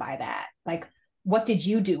overwhelmed by that. Like, what did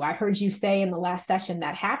you do? I heard you say in the last session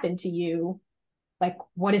that happened to you. Like,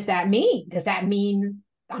 what does that mean? Does that mean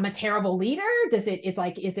I'm a terrible leader? Is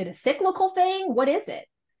it a cyclical thing? What is it?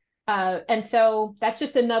 And so that's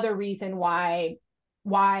just another reason why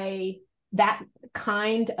that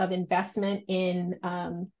kind of investment in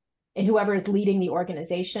whoever is leading the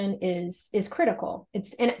organization is critical.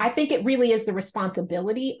 And I think it really is the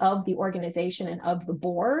responsibility of the organization and of the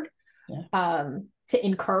board to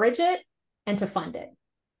encourage it and to fund it.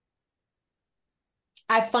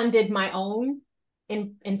 I funded my own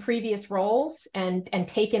in previous roles and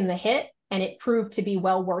taken the hit, and it proved to be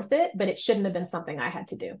well worth it, but it shouldn't have been something I had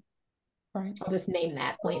to do. Right. I'll just name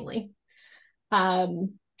that plainly.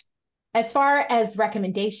 As far as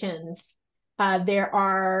recommendations, there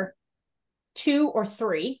are 2 or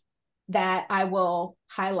 3 that I will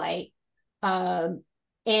highlight.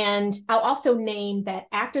 And I'll also name that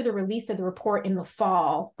after the release of the report in the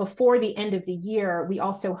fall, before the end of the year, we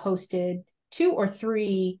also hosted 2 or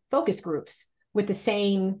 3 focus groups with the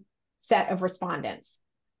same set of respondents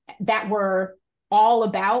that were all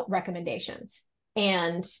about recommendations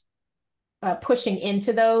and pushing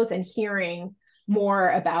into those and hearing more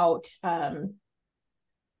about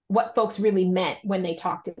what folks really meant when they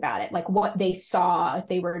talked about it, like what they saw. If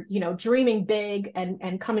they were, dreaming big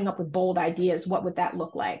and coming up with bold ideas, what would that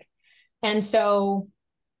look like? And so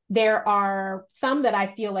there are some that I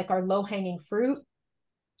feel like are low-hanging fruit,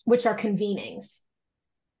 which are convenings,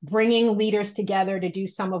 bringing leaders together to do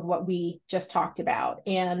some of what we just talked about.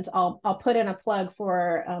 And I'll put in a plug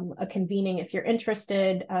for a convening if you're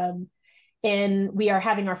interested. We are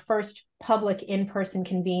having our first public in-person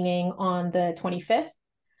convening on the 25th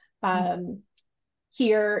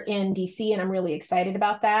here in DC, and I'm really excited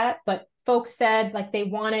about that. But folks said like they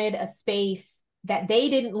wanted a space that they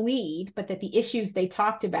didn't lead, but that the issues they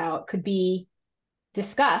talked about could be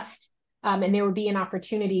discussed, and there would be an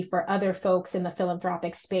opportunity for other folks in the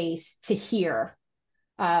philanthropic space to hear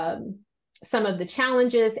some of the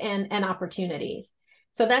challenges and opportunities.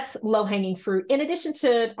 So that's low-hanging fruit. In addition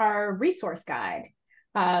to our resource guide,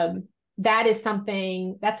 that is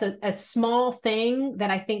something that's a small thing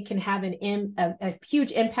that I think can have a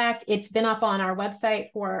huge impact. It's been up on our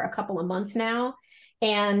website for a couple of months now,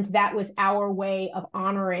 and that was our way of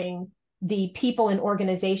honoring the people and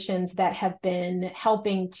organizations that have been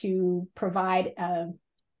helping to provide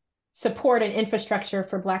support and infrastructure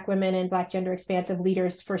for Black women and Black gender expansive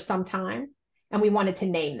leaders for some time. And we wanted to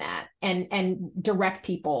name that and direct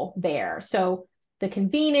people there. So the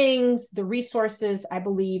convenings, the resources, I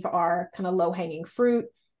believe, are kind of low-hanging fruit.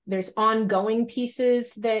 There's ongoing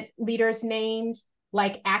pieces that leaders named,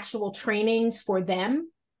 like actual trainings for them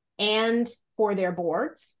and for their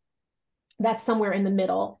boards. That's somewhere in the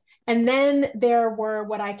middle. And then there were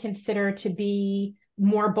what I consider to be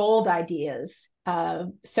more bold ideas.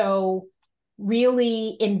 So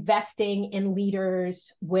really investing in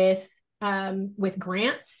leaders with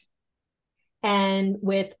grants and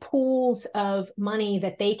with pools of money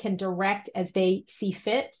that they can direct as they see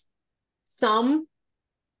fit. Some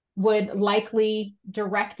would likely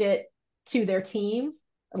direct it to their team,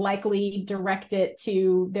 likely direct it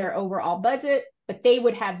to their overall budget, but they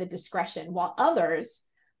would have the discretion, while others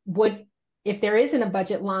would, if there isn't a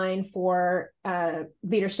budget line for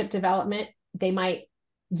leadership development, they might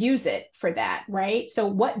use it for that, right? So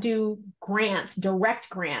what do grants, direct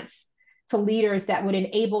grants to leaders that would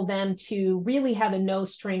enable them to really have a no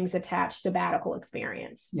strings attached sabbatical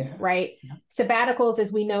experience, right? Yeah. Sabbaticals,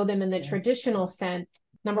 as we know them in the traditional sense,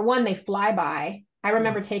 number one, they fly by. I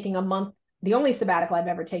remember taking a month, the only sabbatical I've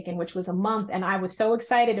ever taken, which was a month, and I was so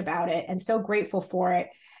excited about it and so grateful for it.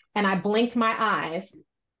 And I blinked my eyes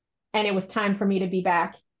and it was time for me to be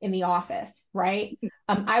back in the office, right?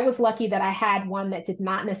 I was lucky that I had one that did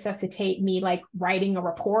not necessitate me like writing a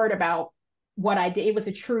report about what I did. It was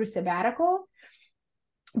a true sabbatical.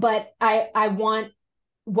 But I want,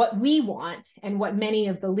 what we want and what many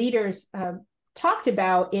of the leaders talked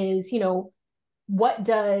about is, you know, what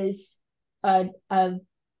does a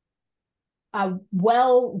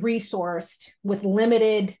well-resourced with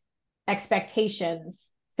limited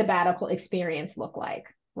expectations sabbatical experience look like,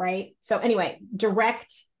 right? So anyway,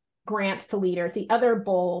 direct grants to leaders. The other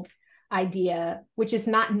bold idea, which is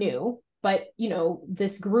not new, but you know,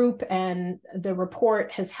 this group and the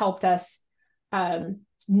report has helped us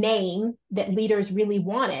name that leaders really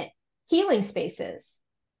want it, healing spaces,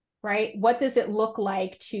 right? What does it look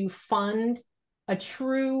like to fund a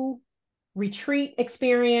true retreat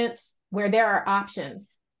experience where there are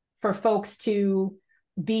options for folks to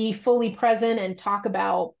be fully present and talk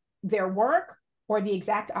about their work, or the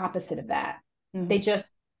exact opposite of that? Mm-hmm. They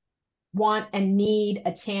just want and need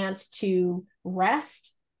a chance to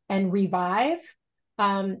rest and revive.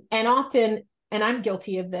 And often, and I'm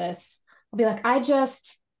guilty of this, I'll be like,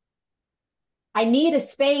 I need a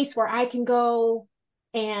space where I can go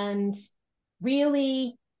and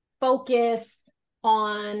really focus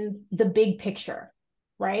on the big picture,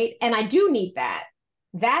 right? And I do need that.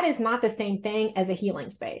 That is not the same thing as a healing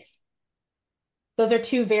space. Those are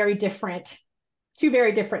two very different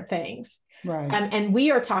things. Right. And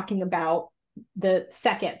we are talking about the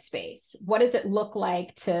second space. What does it look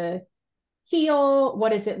like to heal?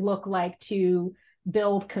 What does it look like to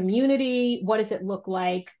build community? What does it look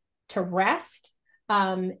like to rest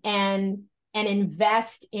and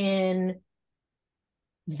invest in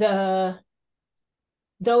those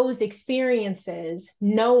experiences,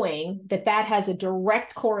 knowing that that has a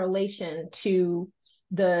direct correlation to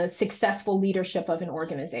the successful leadership of an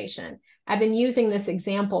organization? I've been using this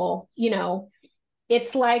example, you know,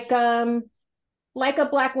 it's like a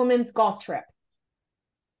Black women's golf trip.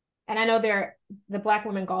 And I know the Black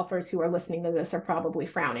women golfers who are listening to this are probably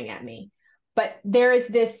frowning at me, but there is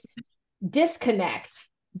this disconnect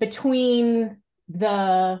between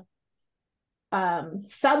the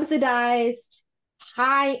subsidized,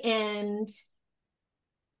 high-end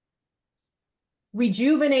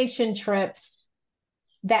rejuvenation trips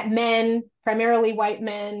that men, primarily white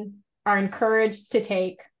men, are encouraged to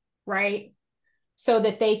take, right? So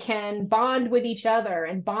that they can bond with each other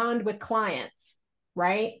and bond with clients,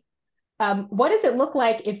 right? What does it look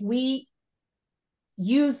like if we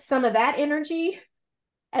use some of that energy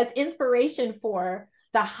as inspiration for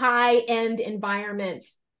the high-end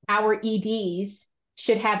environments our EDs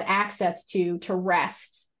should have access to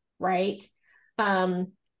rest, right? And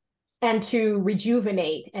to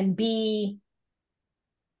rejuvenate and be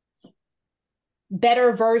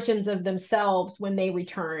better versions of themselves when they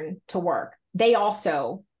return to work. They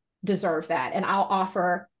also deserve that. And I'll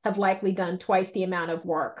offer, have likely done twice the amount of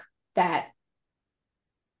work that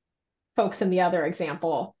folks in the other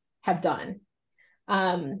example have done.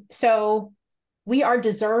 So we are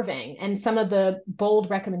deserving, and some of the bold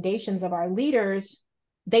recommendations of our leaders,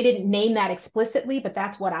 they didn't name that explicitly, but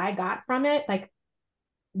that's what I got from it. Like,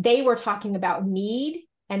 they were talking about need,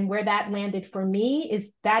 and where that landed for me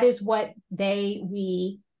is that is what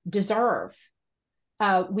we deserve.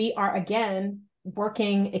 we are, again,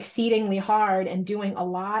 working exceedingly hard and doing a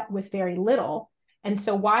lot with very little. And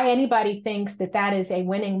so why anybody thinks that that is a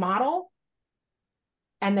winning model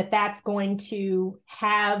and that that's going to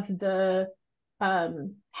have the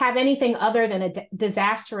have anything other than a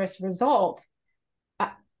disastrous result,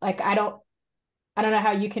 like I don't know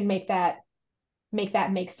how you can make that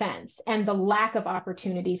make sense. And the lack of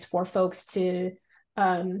opportunities for folks to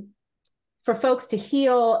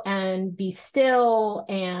heal and be still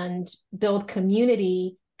and build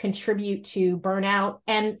community contribute to burnout.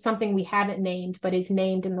 And something we haven't named, but is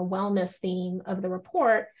named in the wellness theme of the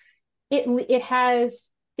report, it has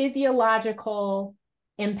physiological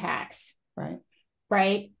impacts, right?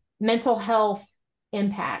 Mental health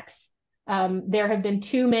impacts. There have been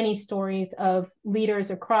too many stories of leaders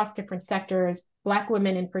across different sectors, Black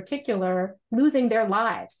women in particular, losing their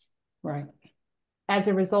lives, as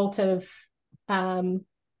a result of the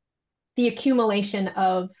accumulation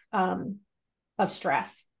of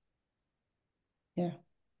stress.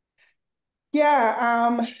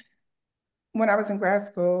 When I was in grad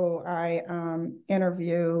school, I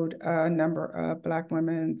interviewed a number of Black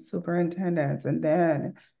women superintendents, and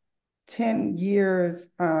then 10 years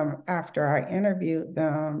after I interviewed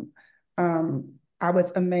them, I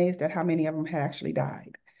was amazed at how many of them had actually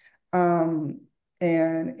died. And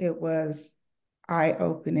it was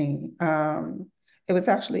eye-opening. It was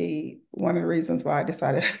actually one of the reasons why I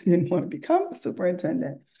decided I didn't want to become a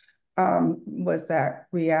superintendent, was that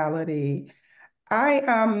reality.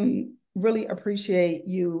 I really appreciate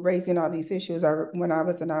you raising all these issues. When I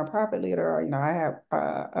was a nonprofit leader, I had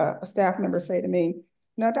a staff member say to me,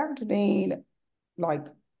 Dr. Dean, like,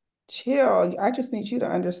 chill. I just need you to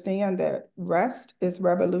understand that rest is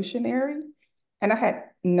revolutionary. And I had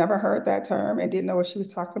never heard that term and didn't know what she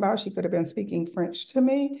was talking about. She could have been speaking French to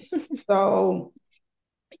me. So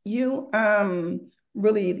you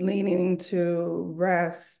really leaning to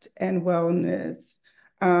rest and wellness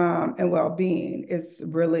and well-being is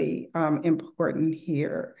really important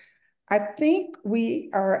here. I think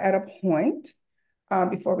we are at a point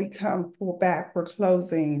before we come back for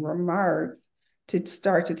closing remarks to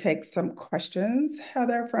start to take some questions,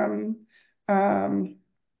 Heather, from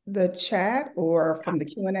the chat or from the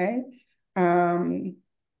Q&A.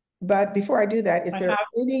 But before I do that, is there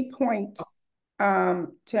any point,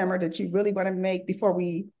 Tamara, that you really want to make before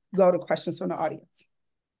we go to questions from the audience?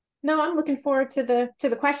 No, I'm looking forward to the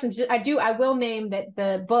questions. I will name that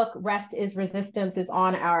the book Rest is Resistance is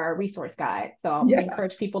on our resource guide. So I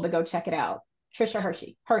encourage people to go check it out. Trisha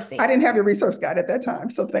Hersey. I didn't have your resource guide at that time,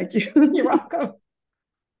 so thank you. You're welcome.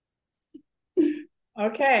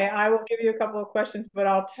 Okay, I will give you a couple of questions, but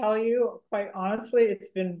I'll tell you, quite honestly, it's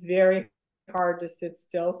been very hard to sit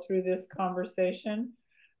still through this conversation.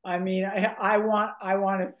 I mean, I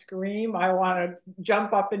want to scream. I want to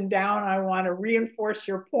jump up and down. I want to reinforce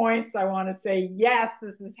your points. I want to say, yes,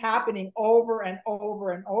 this is happening over and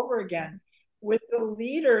over and over again. With the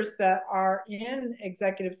leaders that are in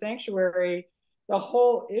executive sanctuary, the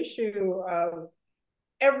whole issue of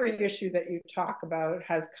every issue that you talk about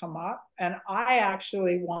has come up. And I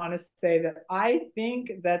actually want to say that I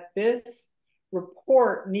think that this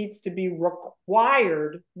report needs to be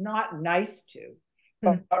required, not nice to,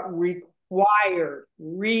 but required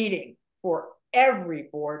reading for every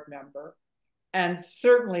board member, and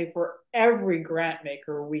certainly for every grant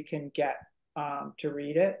maker we can get to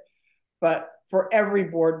read it. But for every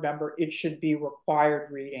board member, it should be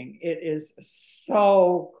required reading. It is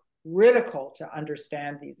so critical to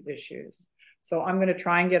understand these issues. So I'm going to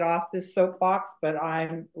try and get off this soapbox, but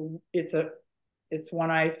it's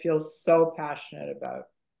one I feel so passionate about.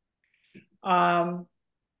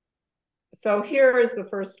 So here is the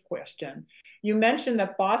first question. You mentioned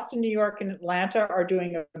that Boston, New York, and Atlanta are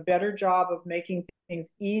doing a better job of making things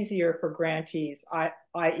easier for grantees,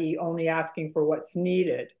 i.e. only asking for what's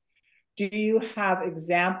needed. Do you have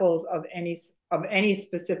examples of any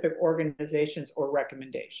specific organizations or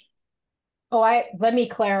recommendations? Let me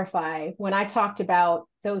clarify. When I talked about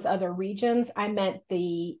those other regions, I meant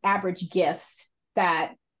the average gifts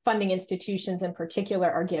that funding institutions in particular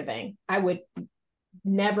are giving. I would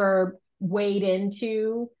never wade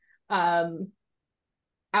into outside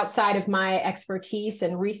of my expertise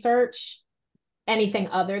and research anything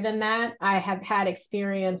other than that. I have had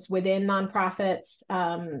experience within nonprofits,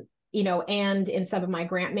 and in some of my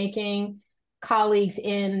grant making colleagues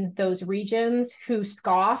in those regions who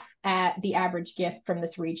scoff at the average gift from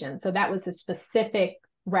this region. So that was a specific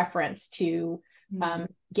reference to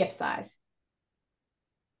gift size.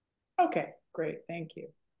 Okay, great, thank you.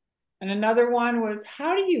 And another one was,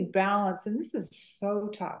 how do you balance, and this is so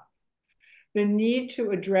tough, the need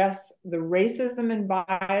to address the racism and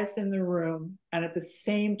bias in the room, and at the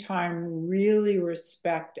same time, really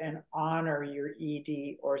respect and honor your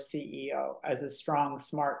ED or CEO as a strong,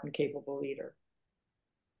 smart, and capable leader.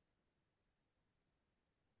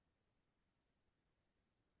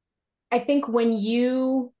 I think when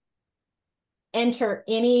you enter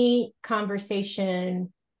any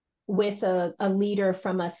conversation with a leader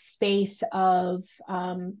from a space of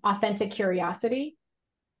authentic curiosity,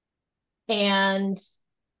 and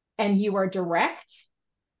you are direct,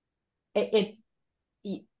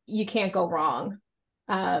 you can't go wrong.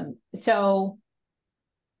 So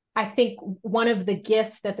I think one of the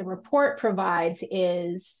gifts that the report provides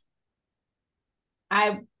is,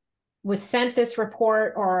 I was sent this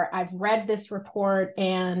report, or I've read this report,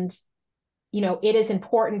 and it is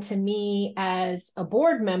important to me as a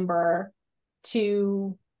board member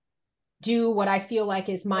to do what I feel like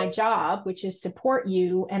is my job, which is support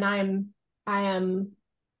you. And I am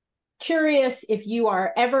curious if you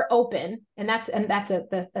are ever open, and that's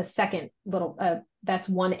a second little, that's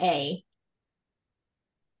 1A.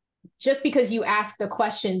 Just because you ask the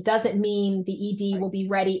question doesn't mean the ED will be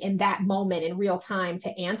ready in that moment in real time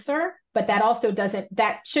to answer, but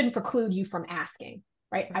that shouldn't preclude you from asking,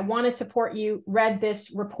 right? I want to support you, read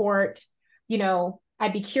this report,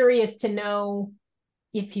 I'd be curious to know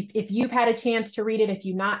if you've had a chance to read it. If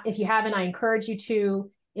you haven't, I encourage you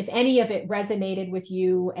to, if any of it resonated with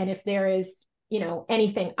you, and if there is,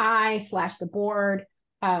 anything the board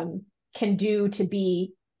can do to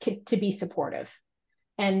be supportive,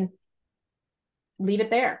 and leave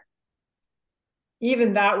it there.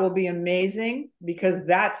 Even that will be amazing, because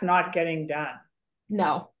that's not getting done.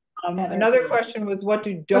 No. Another question was, what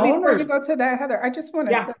do donors... Before you go to that, Heather, I just want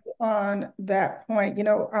to touch on that point.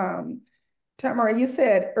 Tamara, you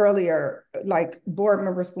said earlier, like board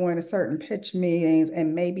members going to certain pitch meetings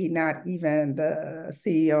and maybe not even the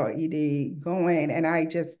CEO or ED going. And I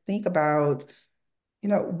just think about,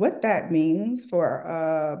 what that means for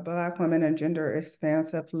a Black woman and gender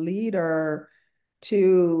expansive leader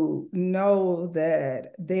to know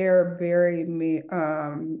that their very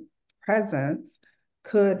presence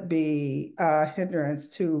could be a hindrance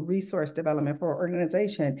to resource development for an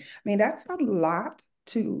organization. I mean, that's a lot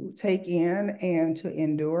to take in and to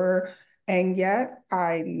endure. And yet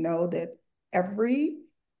I know that every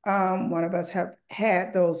one of us have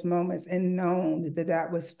had those moments and known that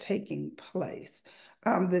that was taking place,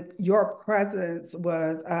 that your presence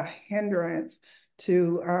was a hindrance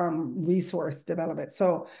to resource development.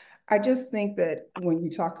 So I just think that when you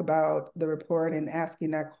talk about the report and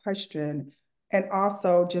asking that question, and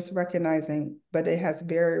also just recognizing, but it has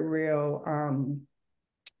very real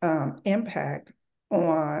impact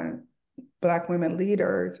on Black women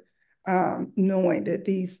leaders, knowing that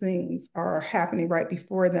these things are happening right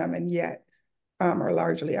before them and yet are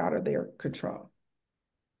largely out of their control.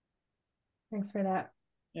 Thanks for that,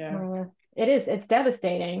 yeah. Marla. It's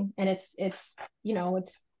devastating, and it's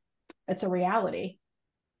a reality.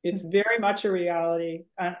 It's very much a reality.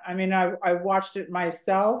 I mean, I watched it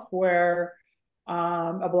myself, where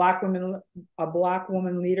a Black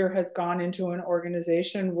woman leader has gone into an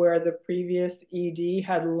organization where the previous ED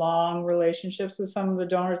had long relationships with some of the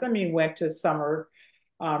donors. I mean, went to summer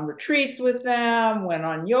retreats with them, went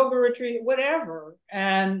on yoga retreat, whatever.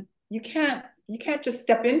 And you can't just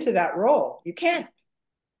step into that role. You can't.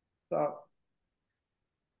 So,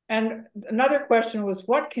 and another question was,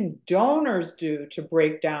 what can donors do to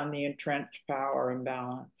break down the entrenched power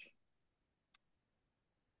imbalance?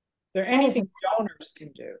 Is there anything donors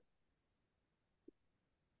can do?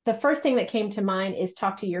 The first thing that came to mind is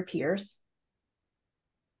talk to your peers,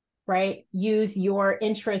 right? Use your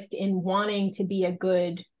interest in wanting to be a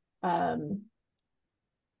good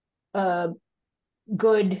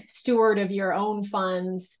steward of your own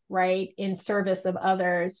funds, right, in service of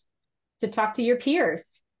others, to talk to your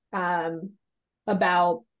peers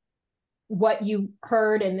about what you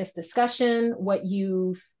heard in this discussion, what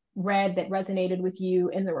you've read that resonated with you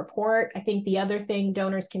in the report. I think the other thing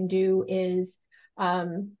donors can do is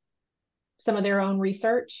some of their own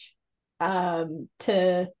research of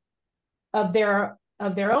their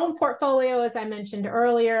own portfolio, as I mentioned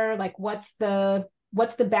earlier, like what's the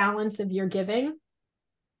balance of your giving,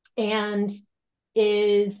 and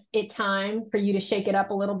is it time for you to shake it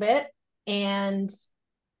up a little bit and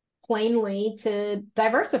plainly to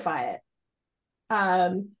diversify it?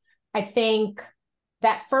 I think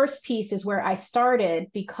that first piece is where I started,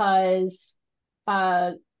 because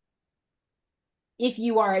if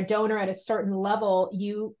you are a donor at a certain level,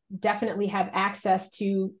 you definitely have access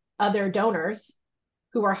to other donors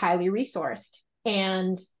who are highly resourced.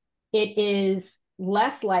 And it is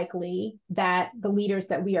less likely that the leaders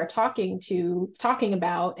that we are talking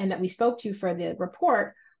about and that we spoke to for the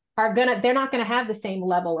report they're not gonna have the same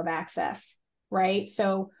level of access, right?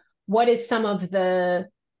 So what is some of the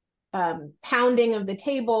pounding of the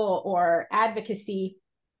table or advocacy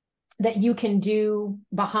that you can do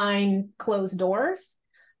behind closed doors?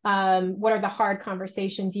 What are the hard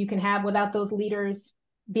conversations you can have without those leaders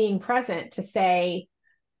being present to say,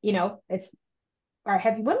 when was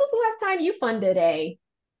the last time you funded a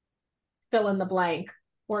fill in the blank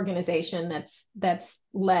organization that's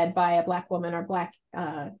led by a Black woman or Black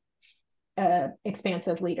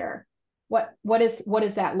expansive leader? What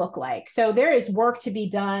does that look like? So there is work to be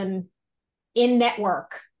done in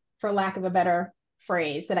network, for lack of a better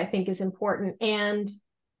phrase, that I think is important. And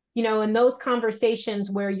in those conversations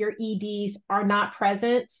where your EDs are not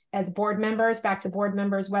present as board members, back to board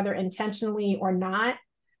members, whether intentionally or not,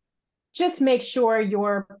 just make sure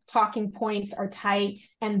your talking points are tight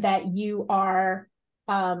and that you are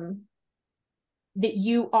really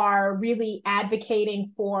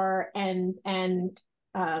advocating for and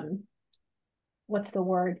what's the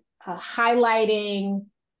word? Highlighting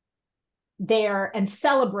and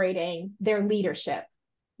celebrating their leadership,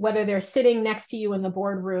 whether they're sitting next to you in the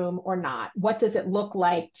boardroom or not. What does it look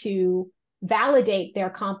like to validate their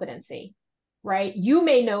competency, right? You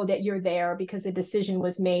may know that you're there because a decision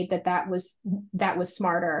was made that was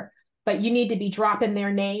smarter, but you need to be dropping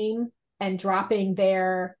their name and dropping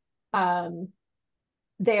their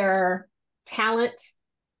talent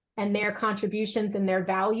and their contributions and their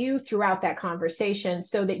value throughout that conversation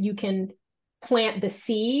so that you can plant the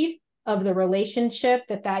seed of the relationship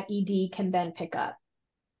that ED can then pick up.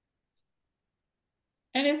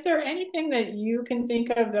 And is there anything that you can think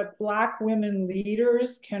of that Black women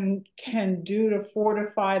leaders can do to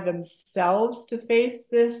fortify themselves to face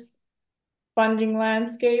this funding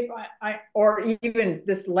landscape, or even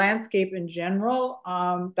this landscape in general?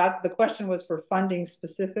 That the question was for funding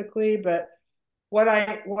specifically, but what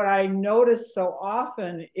I notice so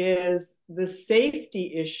often is the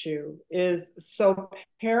safety issue is so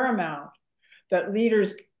paramount that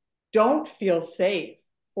leaders don't feel safe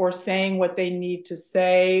for saying what they need to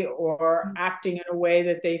say or acting in a way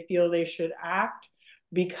that they feel they should act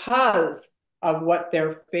because of what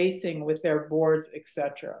they're facing with their boards,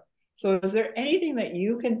 etc. So is there anything that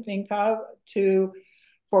you can think of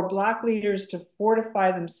for Black leaders to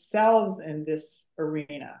fortify themselves in this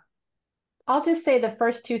arena? I'll just say the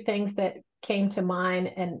first two things that came to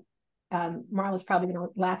mind, and Marla's probably going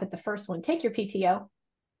to laugh at the first one. Take your PTO.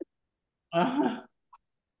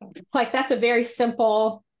 Like, that's a very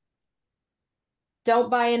simple, don't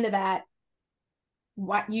buy into that.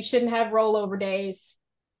 You shouldn't have rollover days.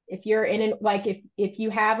 If you're if you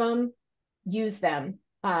have them, use them,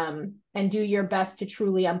 and do your best to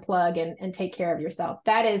truly unplug and take care of yourself.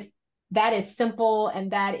 That is simple,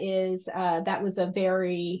 and that was a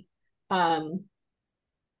very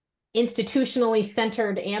institutionally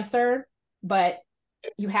centered answer, but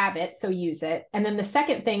you have it, so use it. And then the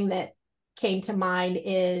second thing that came to mind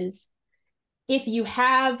is, if you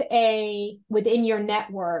have within your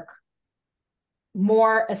network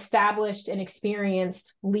more established and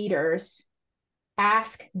experienced leaders,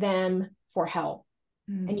 ask them for help.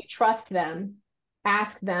 And you trust them,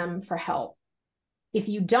 ask them for help. If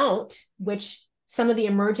you don't, which some of the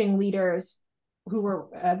emerging leaders who were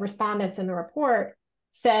respondents in the report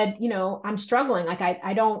said, I'm struggling. Like,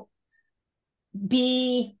 I don't,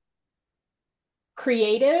 be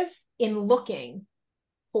creative in looking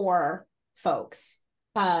for folks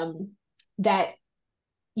that,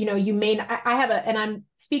 you may not. I have and I'm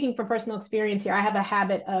speaking from personal experience here, I have a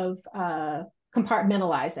habit of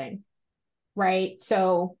compartmentalizing, right?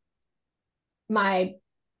 So my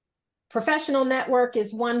professional network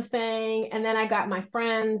is one thing, and then I got my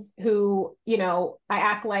friends who, I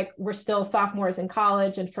act like we're still sophomores in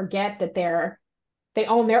college and forget that they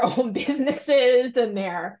own their own businesses, and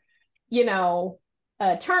they're,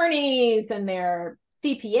 attorneys, and they're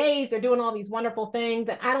CPAs, they're doing all these wonderful things,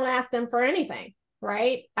 and I don't ask them for anything,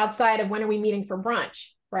 right? Outside of, when are we meeting for brunch,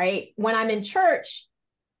 right? When I'm in church,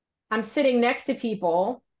 I'm sitting next to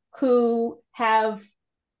people who have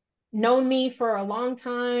known me for a long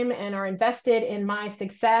time and are invested in my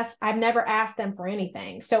success. I've never asked them for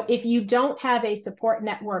anything. So if you don't have a support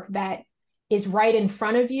network that is right in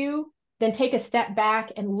front of you, then take a step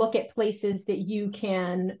back and look at places that you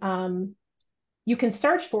can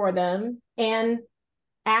search for them and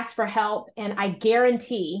ask for help. And I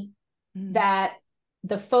guarantee that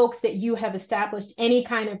the folks that you have established any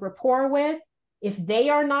kind of rapport with, if they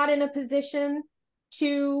are not in a position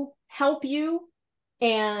to help you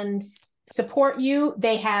and support you,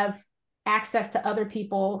 they have access to other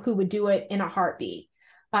people who would do it in a heartbeat.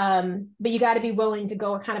 But you got to be willing to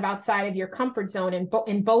go kind of outside of your comfort zone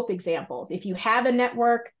in both examples. If you have a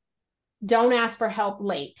network, don't ask for help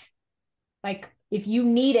late. Like if you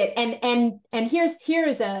need it, and here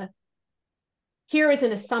is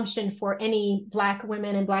an assumption for any Black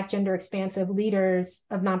women and Black gender expansive leaders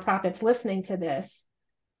of nonprofits listening to this.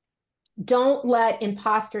 Don't let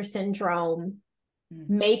imposter syndrome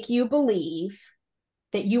make you believe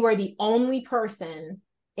that you are the only person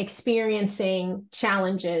experiencing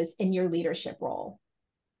challenges in your leadership role.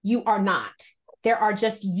 You are not. There are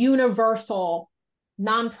just universal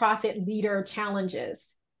nonprofit leader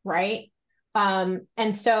challenges, right?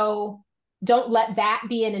 And so don't let that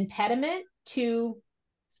be an impediment to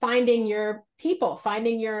finding your people,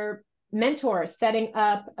 finding your mentors, setting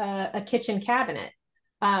up a kitchen cabinet.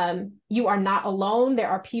 You are not alone. There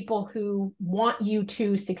are people who want you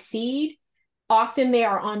to succeed. Often they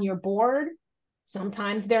are on your board.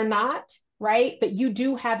 Sometimes they're not, right? But you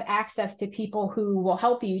do have access to people who will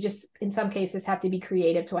help you. You just, in some cases, have to be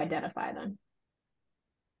creative to identify them.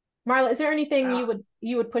 Marla, is there anything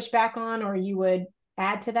you would push back on or you would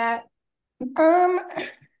add to that?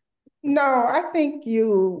 No, I think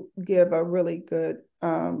you give a really good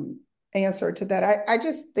answer to that. I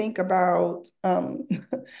just think about I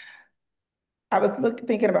was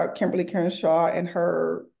thinking about Kimberly Crenshaw and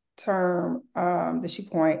her term that she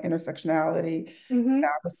coined intersectionality. Mm-hmm.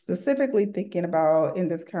 I was specifically thinking about in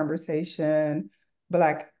this conversation,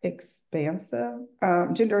 Black expansive,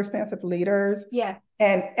 gender expansive leaders. Yeah.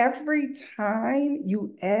 And every time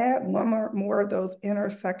you add one or more of those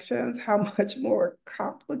intersections, how much more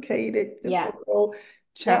complicated, difficult,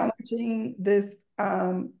 challenging this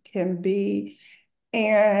can be.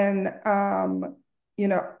 And the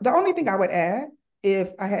only thing I would add, if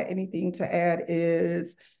I had anything to add,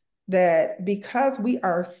 is that because we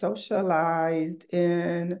are socialized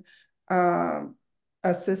in a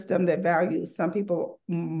system that values some people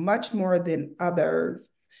much more than others,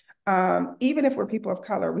 even if we're people of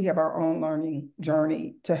color, we have our own learning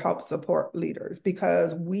journey to help support leaders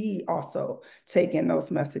because we also take in those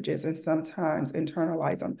messages and sometimes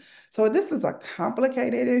internalize them. So this is a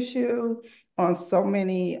complicated issue on so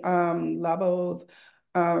many levels.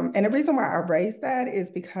 And the reason why I raise that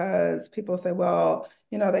is because people say, well,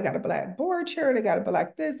 they got a Black board chair, they got a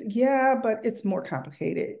Black this. Yeah, but it's more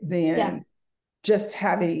complicated than just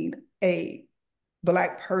having a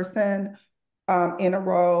Black person in a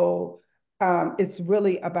role. It's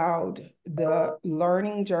really about the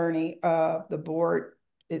learning journey of the board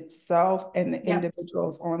itself and the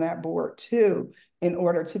individuals on that board too, in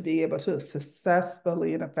order to be able to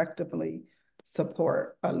successfully and effectively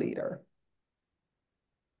support a leader.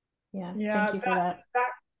 Yeah, thank you for that.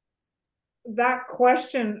 That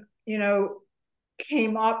question,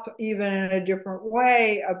 came up even in a different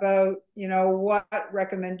way about, what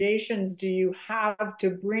recommendations do you have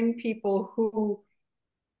to bring people who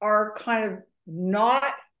are kind of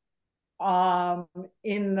not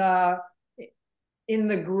in the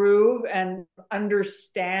groove and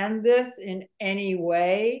understand this in any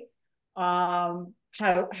way, how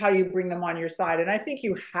you bring them on your side. And I think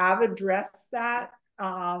you have addressed that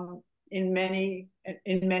in many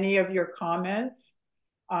of your comments.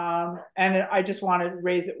 And I just want to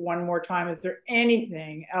raise it one more time. Is there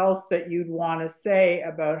anything else that you'd want to say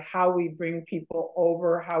about how we bring people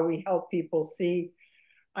over, how we help people see?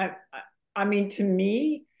 I mean, to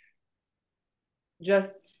me,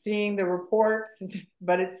 just seeing the reports,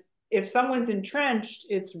 but if someone's entrenched,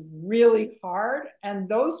 it's really hard. And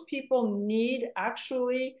those people need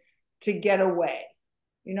actually to get away.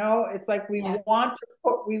 It's like we want to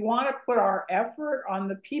put our effort on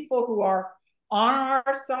the people who are on our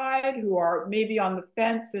side, who are maybe on the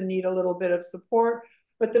fence and need a little bit of support.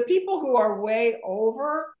 But the people who are way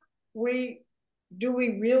over, do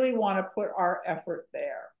we really want to put our effort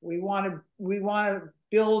there? We want to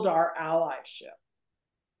build our allyship.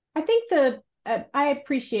 I think I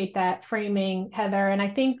appreciate that framing, Heather. And I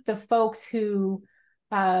think the folks who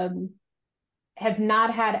have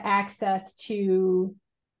not had access to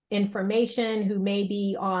information, who may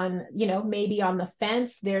be on, maybe on the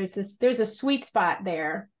fence, there's a sweet spot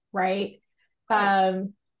there, right? I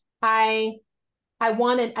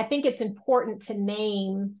think it's important to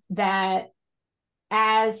name that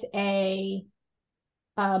as a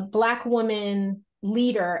Black woman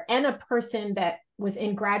leader and a person that was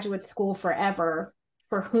in graduate school forever,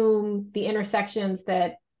 for whom the intersections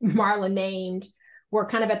that Marla named were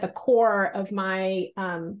kind of at the core of my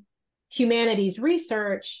humanities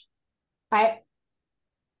research, I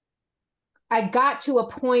got to a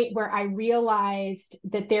point where I realized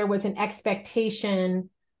that there was an expectation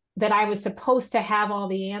that I was supposed to have all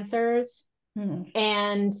the answers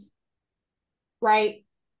and right,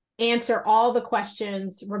 answer all the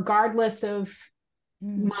questions regardless of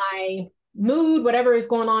my mood, whatever is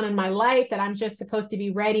going on in my life, that I'm just supposed to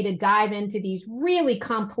be ready to dive into these really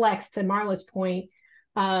complex, to Marla's point,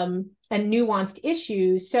 and nuanced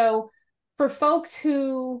issues. So for folks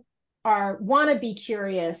who want to be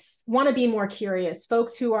curious, want to be more curious,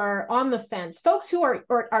 folks who are on the fence, folks who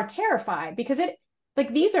are terrified, because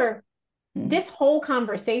this whole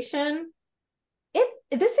conversation,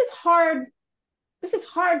 this is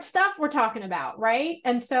hard stuff we're talking about, right?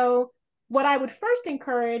 And so what I would first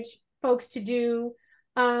encourage folks to do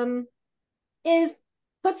is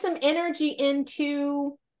put some energy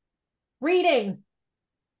into reading.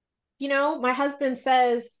 You know, my husband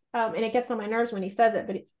says, and it gets on my nerves when he says it,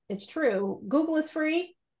 but it's true. Google is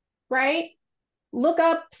free, right? Look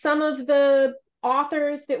up some of the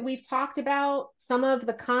authors that we've talked about, some of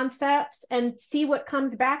the concepts, and see what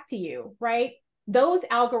comes back to you, right? Those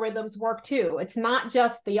algorithms work too. It's not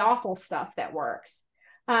just the awful stuff that works.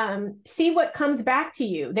 See what comes back to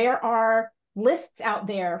you. There are lists out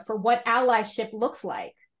there for what allyship looks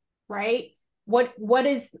like, right? What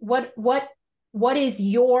is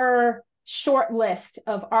your short list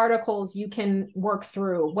of articles you can work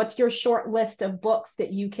through? What's your short list of books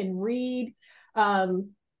that you can read? And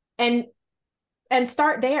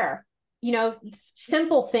start there. You know,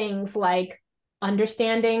 simple things like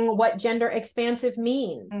understanding what gender expansive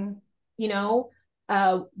means. You know,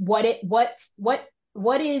 what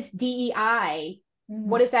is DEI?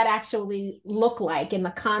 What does that actually look like in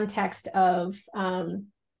the context of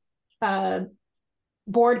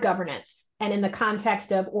board governance and in the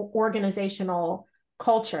context of organizational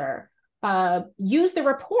culture? Use the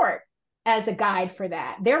report as a guide for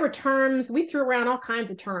that. There were terms, we threw around all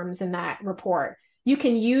kinds of terms in that report. You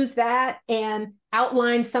can use that and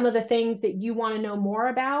outline some of the things that you want to know more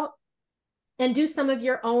about and do some of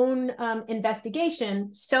your own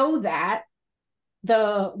investigation so that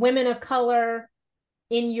the women of color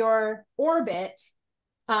in your orbit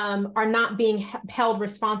are not being held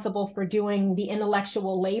responsible for doing the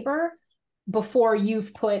intellectual labor before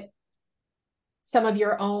you've put some of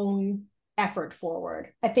your own effort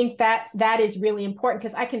forward. I think that is really important,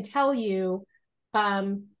 because I can tell you,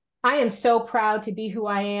 I am so proud to be who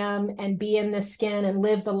I am and be in this skin and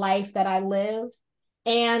live the life that I live.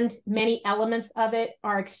 And many elements of it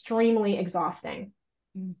are extremely exhausting.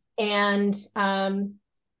 And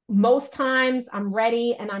most times I'm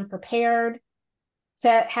ready and I'm prepared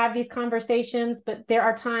to have these conversations, but there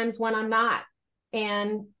are times when I'm not.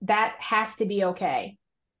 And that has to be okay.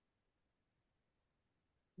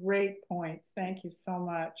 Great points. Thank you so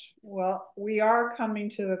much. Well, we are coming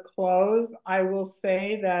to the close. I will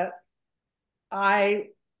say that I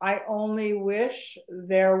only wish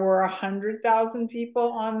there were 100,000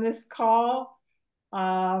 people on this call,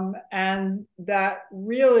 and that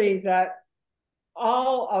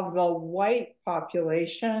all of the white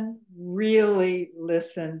population really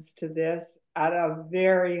listens to this at a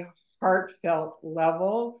very heartfelt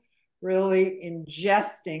level, really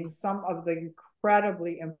ingesting some of the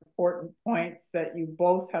incredibly important points that you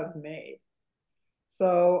both have made.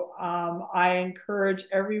 So I encourage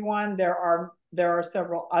everyone. There are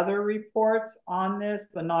several other reports on this.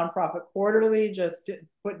 The Nonprofit Quarterly just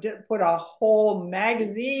put a whole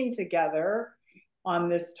magazine together on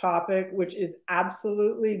this topic, which is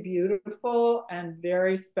absolutely beautiful and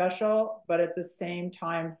very special, but at the same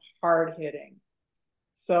time hard-hitting.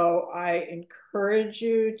 So I encourage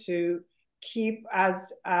you to keep,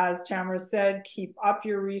 as Tamara said, keep up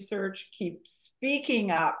your research, keep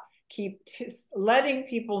speaking up, keep letting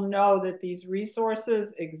people know that these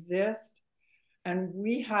resources exist. And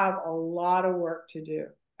we have a lot of work to do,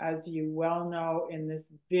 as you well know, in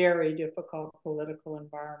this very difficult political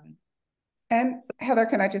environment. And Heather,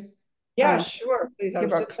 can I just sure, please.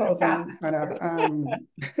 give a closing kind of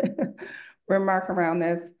remark around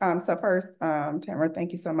this. So first, Tamara,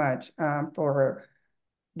 thank you so much for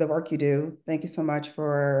the work you do. Thank you so much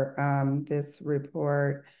for this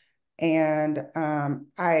report. And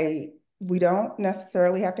we don't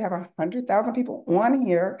necessarily have to have 100,000 people on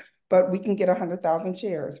here, but we can get 100,000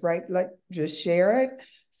 shares, right? Like, just share it,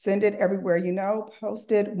 send it everywhere you know,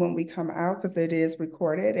 post it when we come out, because it is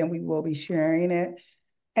recorded and we will be sharing it.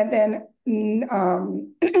 And then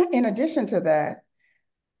in addition to that,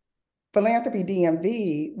 Philanthropy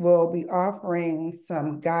DMV will be offering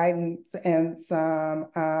some guidance and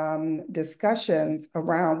some discussions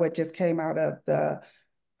around what just came out of the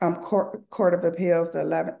Court of Appeals,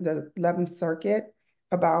 the 11th Circuit,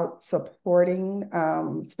 about supporting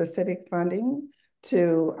specific funding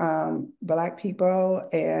to Black people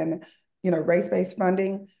and, race-based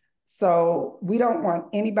funding. So we don't want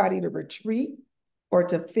anybody to retreat or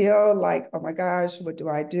to feel like, oh my gosh, what do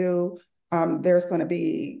I do? There's going to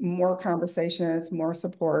be more conversations, more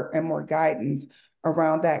support, and more guidance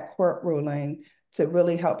around that court ruling to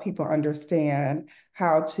really help people understand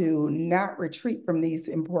how to not retreat from these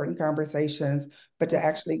important conversations, but to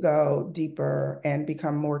actually go deeper and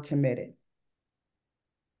become more committed.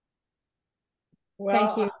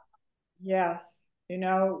 Well, thank you. Yes,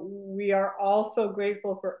 we are also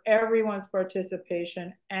grateful for everyone's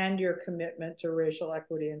participation and your commitment to racial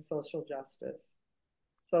equity and social justice.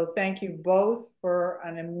 So thank you both for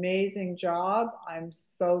an amazing job. I'm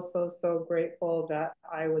so, so, so grateful that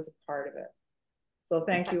I was a part of it. So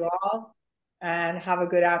thank you all and have a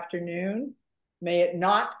good afternoon. May it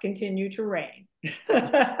not continue to rain.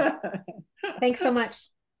 Thanks so much.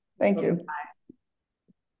 Thank you. Bye.